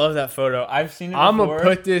 I love that photo. I've seen it I'm before. gonna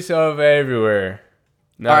put this over everywhere.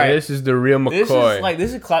 Now All right. this is the real McCoy.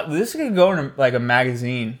 This could go in like a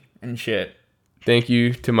magazine and shit. Thank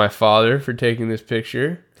you to my father for taking this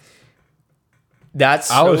picture.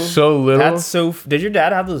 I was so little. That's so. Did your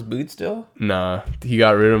dad have those boots still? Nah, he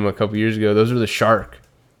got rid of them a couple years ago. Those are the Shark.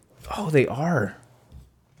 Oh, they are.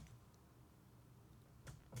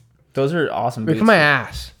 Those are awesome Look boots. at my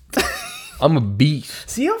ass. I'm a beast.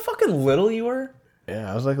 See how fucking little you were?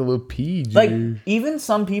 Yeah, I was like a little pea. Dude. Like, even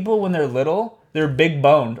some people, when they're little, they're big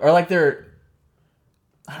boned. Or like they're...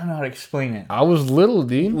 I don't know how to explain it. I was little,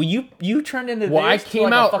 dude. Well, you turned into Well, I this to came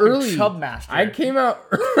like out a fucking early. chub master. I came out.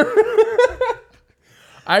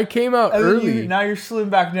 I came out And then early. now you're slim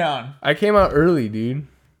back down. I came out early, dude.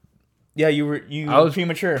 Yeah, you were I was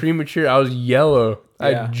premature. Premature. I was yellow.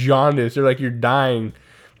 I Yeah. had jaundice. They're like, you're dying.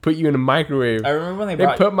 Put you in a microwave. I remember when They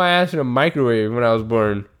put my ass in a microwave when I was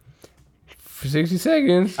born. For 60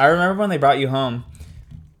 seconds. I remember when they brought you home.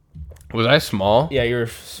 Was I small? Yeah, you were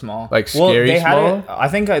small. Like, scary they small? Had I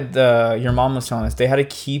think your mom was telling us they had to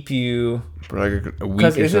keep you For like a week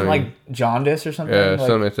because or isn't something. like jaundice or something? Yeah,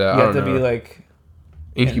 something like that. You I have to don't be know. like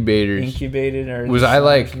Incubators. incubated or Was I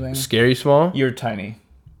like something. scary small? You're tiny.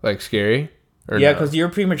 Like scary? Or Yeah, no? because you're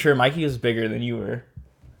premature. Mikey was bigger than you were.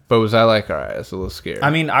 But was I like, alright, that's a little scary. I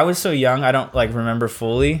mean, I was so young, I don't like remember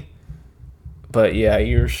fully. But yeah,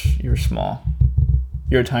 you're small.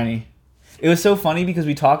 You're tiny. It was so funny because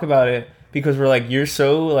we talk about it because we're like, you're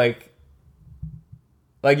so like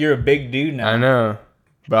you're a big dude now. I know.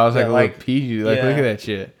 But I was like Yeah, a like- little PG. Like, yeah. look at that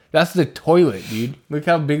shit. That's the toilet, dude. Look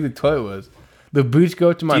how big the toilet was. The boots go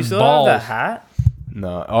up to my Do you still balls. have that hat?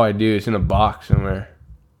 No. Oh, I do. It's in a box somewhere.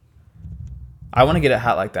 I want to get a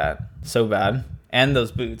hat like that so bad. and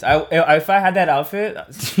those boots. If I had that outfit,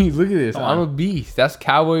 Dude, look at this. I'm a beast. That's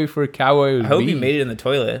cowboy for a cowboy. I hope he made it in the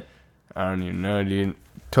toilet. I don't even know, dude.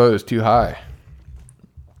 Toilet's too high.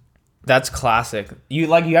 That's classic.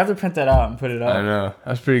 You have to print that out and put it up. I know.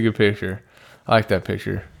 That's a pretty good picture. I like that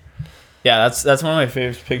picture. Yeah, that's one of my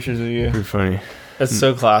favorite pictures of you. Pretty funny. That's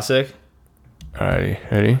so classic.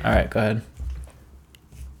 Alrighty, ready? All right, go ahead.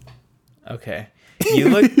 Okay. You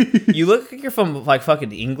look like you're from like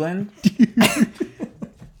fucking England.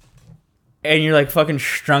 And you're like fucking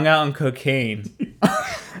strung out on cocaine.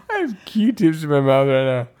 I have Q-tips in my mouth right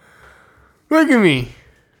now. Look at me.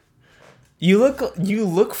 You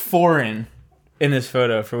look foreign in this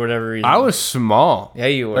photo for whatever reason. I was small. Yeah,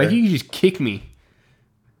 you were. Like you could just kick me.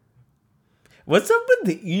 What's up with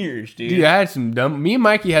the ears, dude? Dude, I had some me and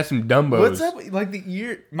Mikey had some Dumbos. What's up? Like the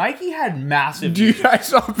ear. Mikey had massive Dude, ears. I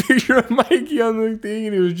saw a picture of Mikey on the thing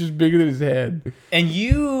and it was just bigger than his head. And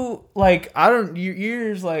you, your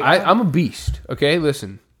ears, like... I'm a beast, okay?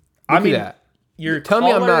 Listen. Look at that. Your Tell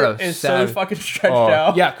me I'm not collar a is savage. so fucking stretched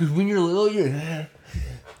out. Yeah, because when you're little, you're...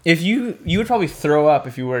 If you would probably throw up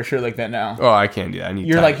if you wear a shirt like that now. Oh, I can't do that. I need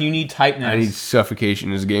You need tightness. I need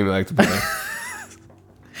suffocation. This game I like to play.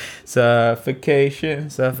 Suffocation.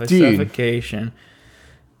 Suffocation.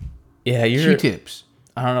 Yeah, you're... Q-tips.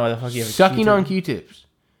 I don't know why the fuck you have Sucking on Q-tips.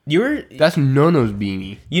 That's Nono's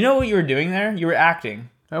beanie. You know what you were doing there? You were acting.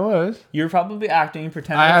 I was. You were probably acting,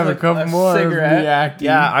 pretending I have like a couple more cigarette. of me acting.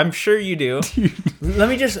 Yeah, I'm sure you do. Let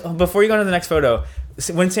me just, before you go on to the next photo,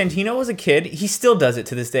 when Santino was a kid, he still does it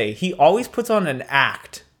to this day. He always puts on an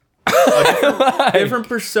act. A different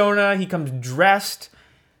persona. He comes dressed.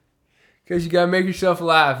 Because you gotta make yourself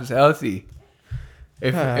laugh. It's healthy.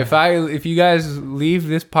 If you guys leave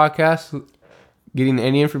this podcast getting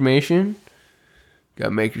any information,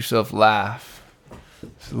 gotta make yourself laugh.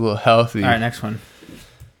 It's a little healthy. All right, next one.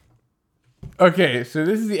 Okay, so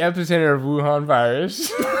this is the epicenter of Wuhan virus.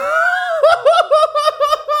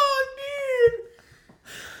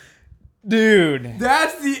 Dude.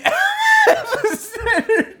 That's the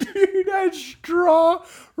epicenter, dude. That straw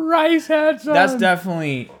rice hats on. That's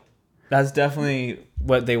definitely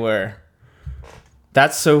what they were.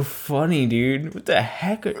 That's so funny, dude. What the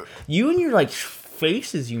heck? You and your like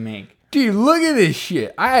faces you make. Dude, look at this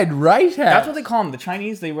shit. I had rice hats. That's what they call them. The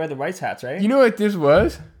Chinese, they wear the rice hats, right? You know what this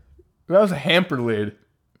was? That was a hamper lid.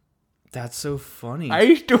 That's so funny. I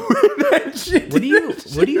used to wear that shit. What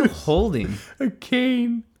are you holding? A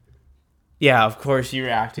cane. Yeah, of course you're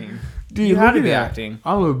acting. Dude, you had to look at be that. acting.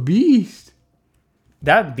 I'm a beast.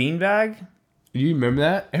 That beanbag? Do you remember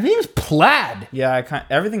that? Everything's plaid. Yeah,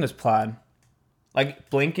 everything was plaid. Like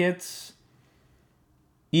blankets.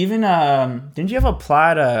 Even didn't you have a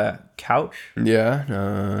plaid couch? Yeah.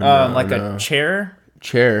 A chair?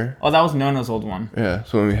 Chair. Oh, that was Nona's old one. Yeah,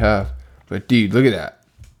 that's what we have. But dude, look at that.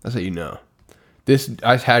 That's how you know.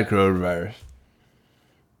 I had coronavirus.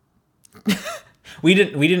 We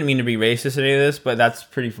didn't mean to be racist or any of this, but that's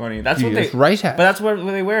pretty funny. That's Dude, what that's rice hats. But that's what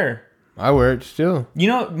they wear. I wear it still. You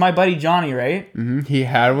know my buddy Johnny, right? Mm-hmm. He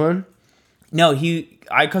had one. No,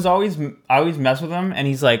 I always mess with him, and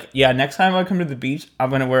he's like, yeah, next time I come to the beach,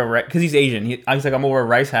 I'm gonna wear a rice, because he's Asian. He's like, I'm gonna wear a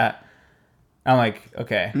rice hat. I'm like,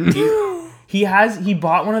 okay. He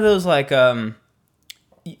bought one of those like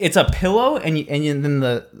it's a pillow, and then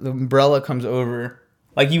the umbrella comes over.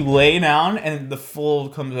 Like you lay down, and the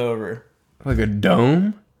fold comes over. Like a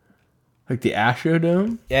dome? Like the Astro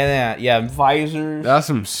Dome? Yeah, visors. That's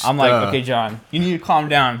some stuff. I'm like, okay, John, you need to calm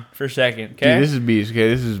down for a second, okay? Dude, this is beast. Okay,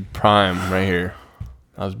 this is prime right here.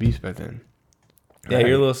 I was beast back then. Yeah,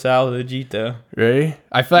 you're a little salvagito. Ready?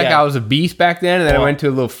 I feel like I was a beast back then, and then I went to a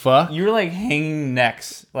little fuck. You were like hanging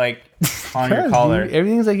necks, like on your Yes, collar. dude,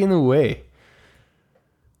 everything's like in the way.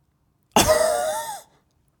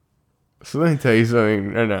 So let me tell you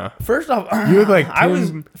something right now. First off, You look like I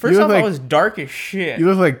Tim, was dark as shit. You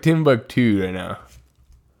look like Timbuktu right now.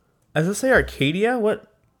 Does it say Arcadia? What?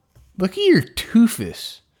 Look at your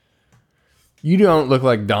toofus. You don't look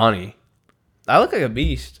like Donnie. I look like a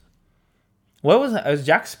beast. What was that? Was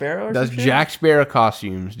Jack Sparrow? Or That's some shit? Jack Sparrow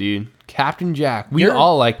costumes, dude. Captain Jack. We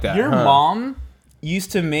all like that. Your huh? mom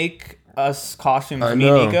used to make us costumes. I Me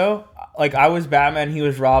know. and Nico. Like I was Batman, he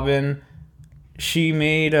was Robin. She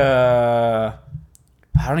made I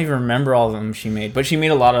don't even remember all of them she made, but she made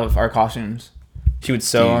a lot of our costumes. She would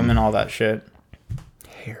sew them and all that shit.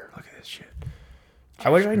 Hair, look at this shit. I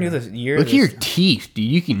wish I knew this year. Look at your teeth, dude.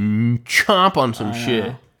 You can chomp on some shit.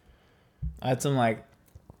 know. I had some like.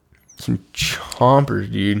 Some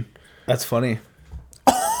chompers, dude. That's funny.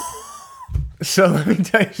 So let me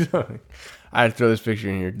tell you something. I had to throw this picture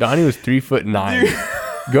in here. Donnie was 3'9".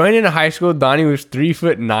 Going into high school, Donnie was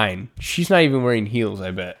 3'9". She's not even wearing heels,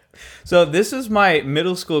 I bet. So this is my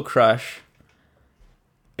middle school crush.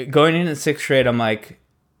 Going into 6th grade, I'm like,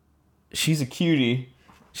 she's a cutie.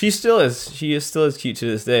 She is still as cute to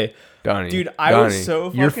this day. Donnie, Dude, I was so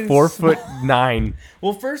fucking You're 4'9".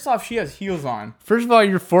 Well, first off, she has heels on. First of all,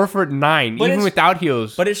 you're 4'9", even without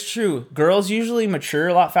heels. But it's true. Girls usually mature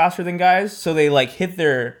a lot faster than guys, so they like hit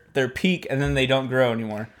their peak and then they don't grow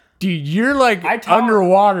anymore. Dude, you're like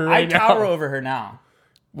underwater right now. I tower over her now.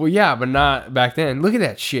 Well, yeah, but not back then. Look at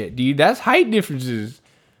that shit, dude. That's height differences.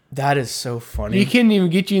 That is so funny. You couldn't even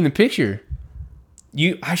get you in the picture.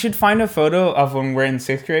 I should find a photo of when we're in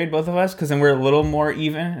 6th grade, both of us, because then we're a little more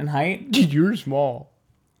even in height. Dude, you're small.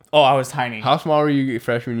 Oh, I was tiny. How small were you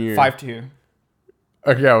freshman year? 5'2".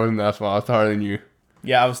 Okay, I wasn't that small. I was taller than you.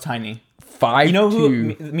 Yeah, I was tiny. 5'2". You know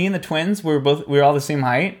who? Me and the twins. We were all the same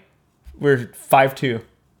height. We're 5'2".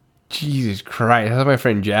 Jesus Christ, that's my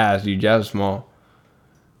friend Jazz. Dude, Jazz is small.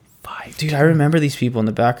 Dude, I remember these people in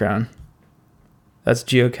the background. That's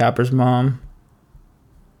Gio Capper's mom.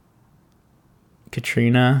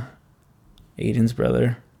 Katrina, Aiden's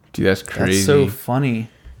brother. Dude, that's crazy. That's so funny.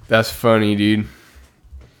 That's funny, dude.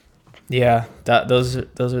 Yeah, those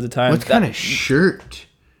are the times. What kind of shirt?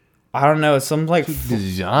 I don't know. It's some like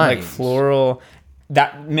design, like floral.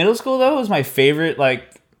 That middle school though was my favorite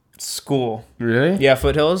school. Really? Yeah,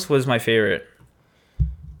 Foothills was my favorite.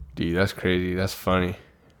 Dude, that's crazy. That's funny.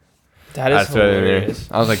 That is hilarious.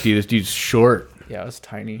 I was like, dude, this dude's short. Yeah, it was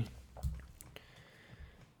tiny.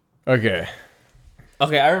 Okay,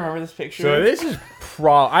 I remember this picture. so this is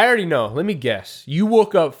I already know. Let me guess. You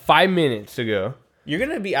woke up 5 minutes ago. You're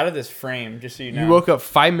gonna be out of this frame, just so you know. You woke up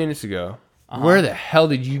 5 minutes ago. Where the hell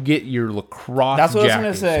did you get your lacrosse That's what jackets, I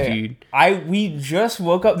was gonna say. dude? We just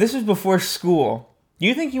woke up. This was before school.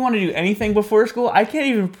 You think you want to do anything before school? I can't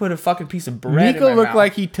even put a fucking piece of bread Nico in my looked mouth.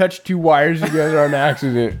 like he touched two wires together on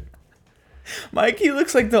accident. Mikey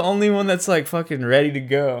looks like the only one that's like fucking ready to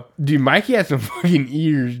go. Dude, Mikey had some fucking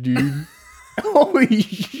ears, dude. Holy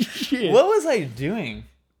shit. What was I doing?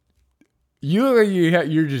 You look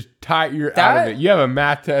like you're just tight. You're out of it. You have a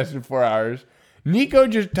math test in 4 hours. Nico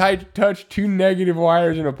just touched two negative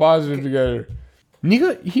wires and a positive together.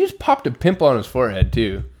 Nico, he just popped a pimple on his forehead,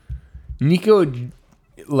 too. Nico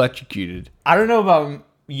electrocuted. I don't know about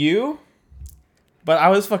you, but I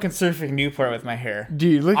was fucking surfing Newport with my hair.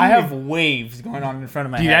 Dude, look at I have waves going on in front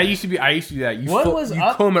of my head. I used to do that. You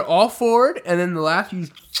comb it all forward, and then the last you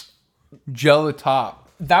gel the top.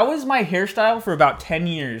 That was my hairstyle for about 10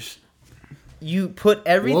 years. You put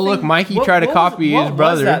everything... Well, look, Mikey tried to copy his brother.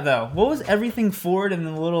 What was that, though? What was everything forward and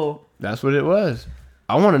the little... That's what it was.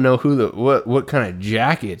 I want to know what kind of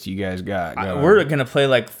jackets you guys got going. We're going to play,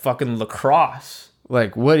 like, fucking lacrosse.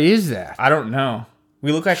 Like, what is that? I don't know.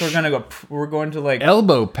 We look like we're going to go... We're going to, like...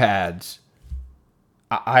 Elbow pads.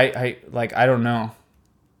 I don't know.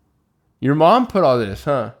 Your mom put all this,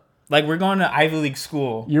 huh? Like, we're going to Ivy League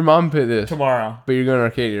school. Your mom put this. Tomorrow. But you're going to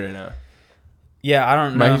Arcadia right now. Yeah, I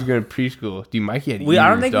don't know. Mikey's going to preschool. Dude, Mikey had ears, I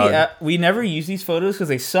don't think dog. we never used these photos because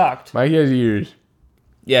they sucked. Mikey has ears.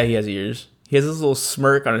 Yeah, he has ears. He has this little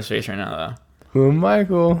smirk on his face right now, though. Oh,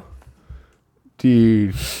 Michael.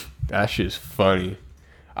 Dude, that shit's funny.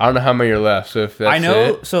 I don't know how many are left, so if that's I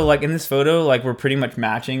know, it. so, like, in this photo, like, we're pretty much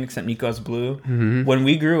matching, except Nico's blue. Mm-hmm. When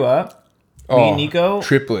we grew up, me and Nico...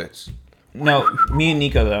 Triplets. No, me and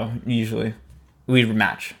Nico, though, usually. We'd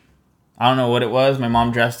match. I don't know what it was. My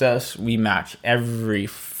mom dressed us. We match every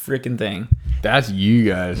freaking thing. That's you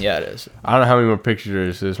guys. Yeah, it is. I don't know how many more pictures there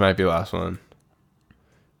is, so this might be the last one.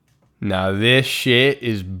 Now, this shit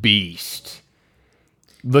is beast.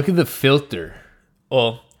 Look at the filter.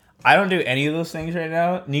 Well, I don't do any of those things right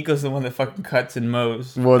now. Nico's the one that fucking cuts and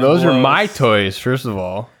mows. Well, and those are blows. my toys, first of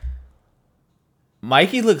all.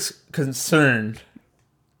 Mikey looks concerned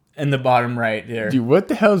in the bottom right there. Dude, what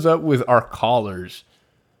the hell's up with our collars?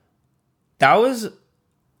 That was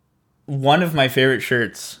one of my favorite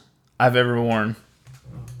shirts I've ever worn.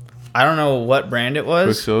 I don't know what brand it was.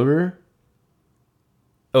 Quicksilver?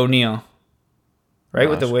 O'Neill. Right,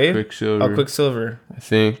 with the wave? Quicksilver. Oh, Quicksilver. I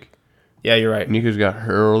think. Yeah, you're right. Nico's got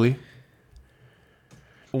Hurley.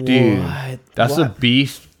 Dude, that's a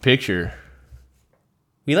beast picture.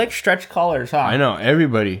 We like stretch collars, huh? I know,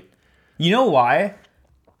 everybody. You know why?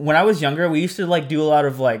 When I was younger, we used to like do a lot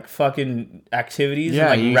of like fucking activities and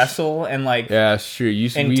like wrestle and like yeah, it's true. We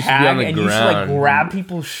used to be tag on the and ground. you used to like grab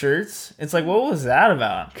people's shirts. It's like, what was that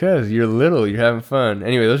about? Cause you're little, you're having fun.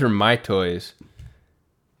 Anyway, those are my toys.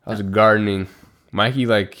 I was gardening. Mikey,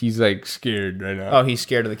 like he's like scared right now. Oh, he's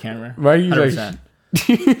scared of the camera. Mikey's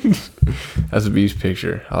 100%. That's a beast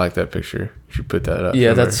picture. I like that picture. You should put that up. Yeah,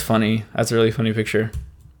 somewhere. that's funny. That's a really funny picture.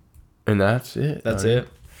 And that's it. That's it.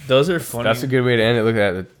 Those are funny. That's a good way to end it. Look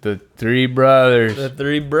at that. The three brothers. The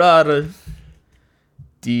three brothers.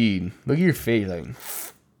 Dude, look at your face. Like,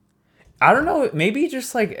 I don't know. Maybe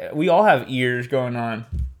just like we all have ears going on.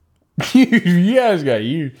 you guys got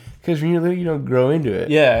ears. Because when you're little, you don't grow into it.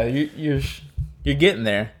 Yeah, you're getting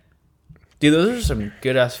there. Dude, those are some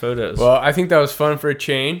good ass photos. Well, I think that was fun for a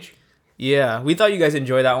change. Yeah, we thought you guys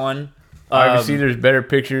enjoyed that one. Obviously, there's better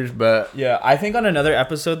pictures, but yeah, I think on another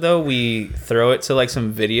episode though, we throw it to like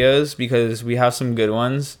some videos because we have some good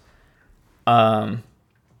ones. I'll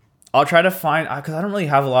try to find because I don't really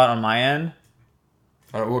have a lot on my end.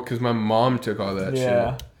 well, because my mom took all that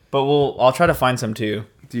shit. But I'll try to find some too,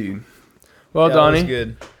 dude. Well, yeah, Donnie, that was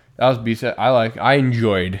good. That was B-set. I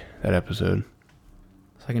enjoyed that episode.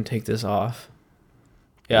 So I can take this off.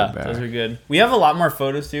 Yeah, those are good. We have a lot more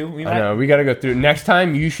photos too. I know. We got to go through. Next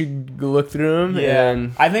time, you should go look through them. Yeah,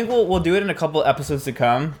 and I think we'll do it in a couple episodes to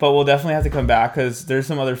come, but we'll definitely have to come back because there's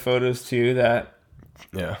some other photos too that.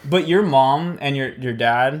 Yeah. But your mom and your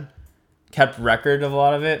dad kept record of a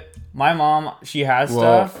lot of it. My mom, she has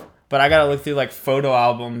stuff, but I gotta look through like photo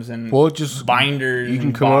albums and just binders. You can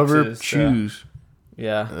and come boxes, over, choose. So.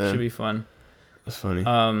 Yeah, should be fun. That's funny.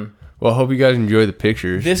 Well, I hope you guys enjoy the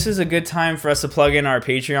pictures. This is a good time for us to plug in our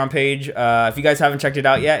Patreon page. If you guys haven't checked it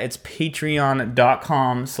out yet, it's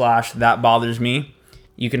patreon.com/thatbothersme.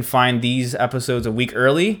 You can find these episodes a week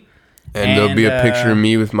early. And there'll be a picture of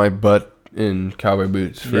me with my butt in cowboy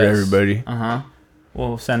boots for everybody.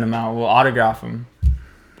 We'll send them out. We'll autograph them.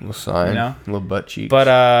 We'll sign. A little butt cheeks.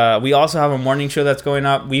 But we also have a morning show that's going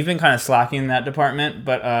up. We've been kind of slacking in that department,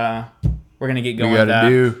 but we're going to get going with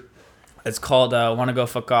that. It's called Wanna Go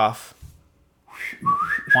Fuck Off.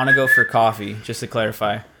 Wanna Go for Coffee, just to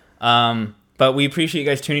clarify. But we appreciate you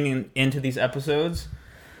guys tuning into these episodes.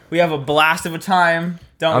 We have a blast of a time,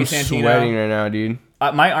 don't we, Santino? I'm sweating right now, dude.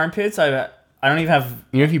 My armpits, I don't even have...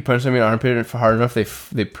 You know if you punch somebody in the armpit hard enough,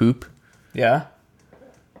 they poop? Yeah.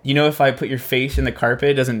 You know if I put your face in the carpet,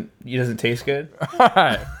 it doesn't taste good?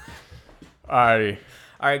 Alright.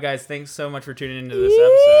 Alright, guys. Thanks so much for tuning into this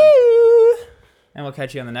episode. And we'll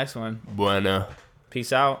catch you on the next one. Bueno.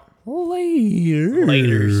 Peace out. Later.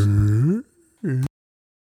 Laters.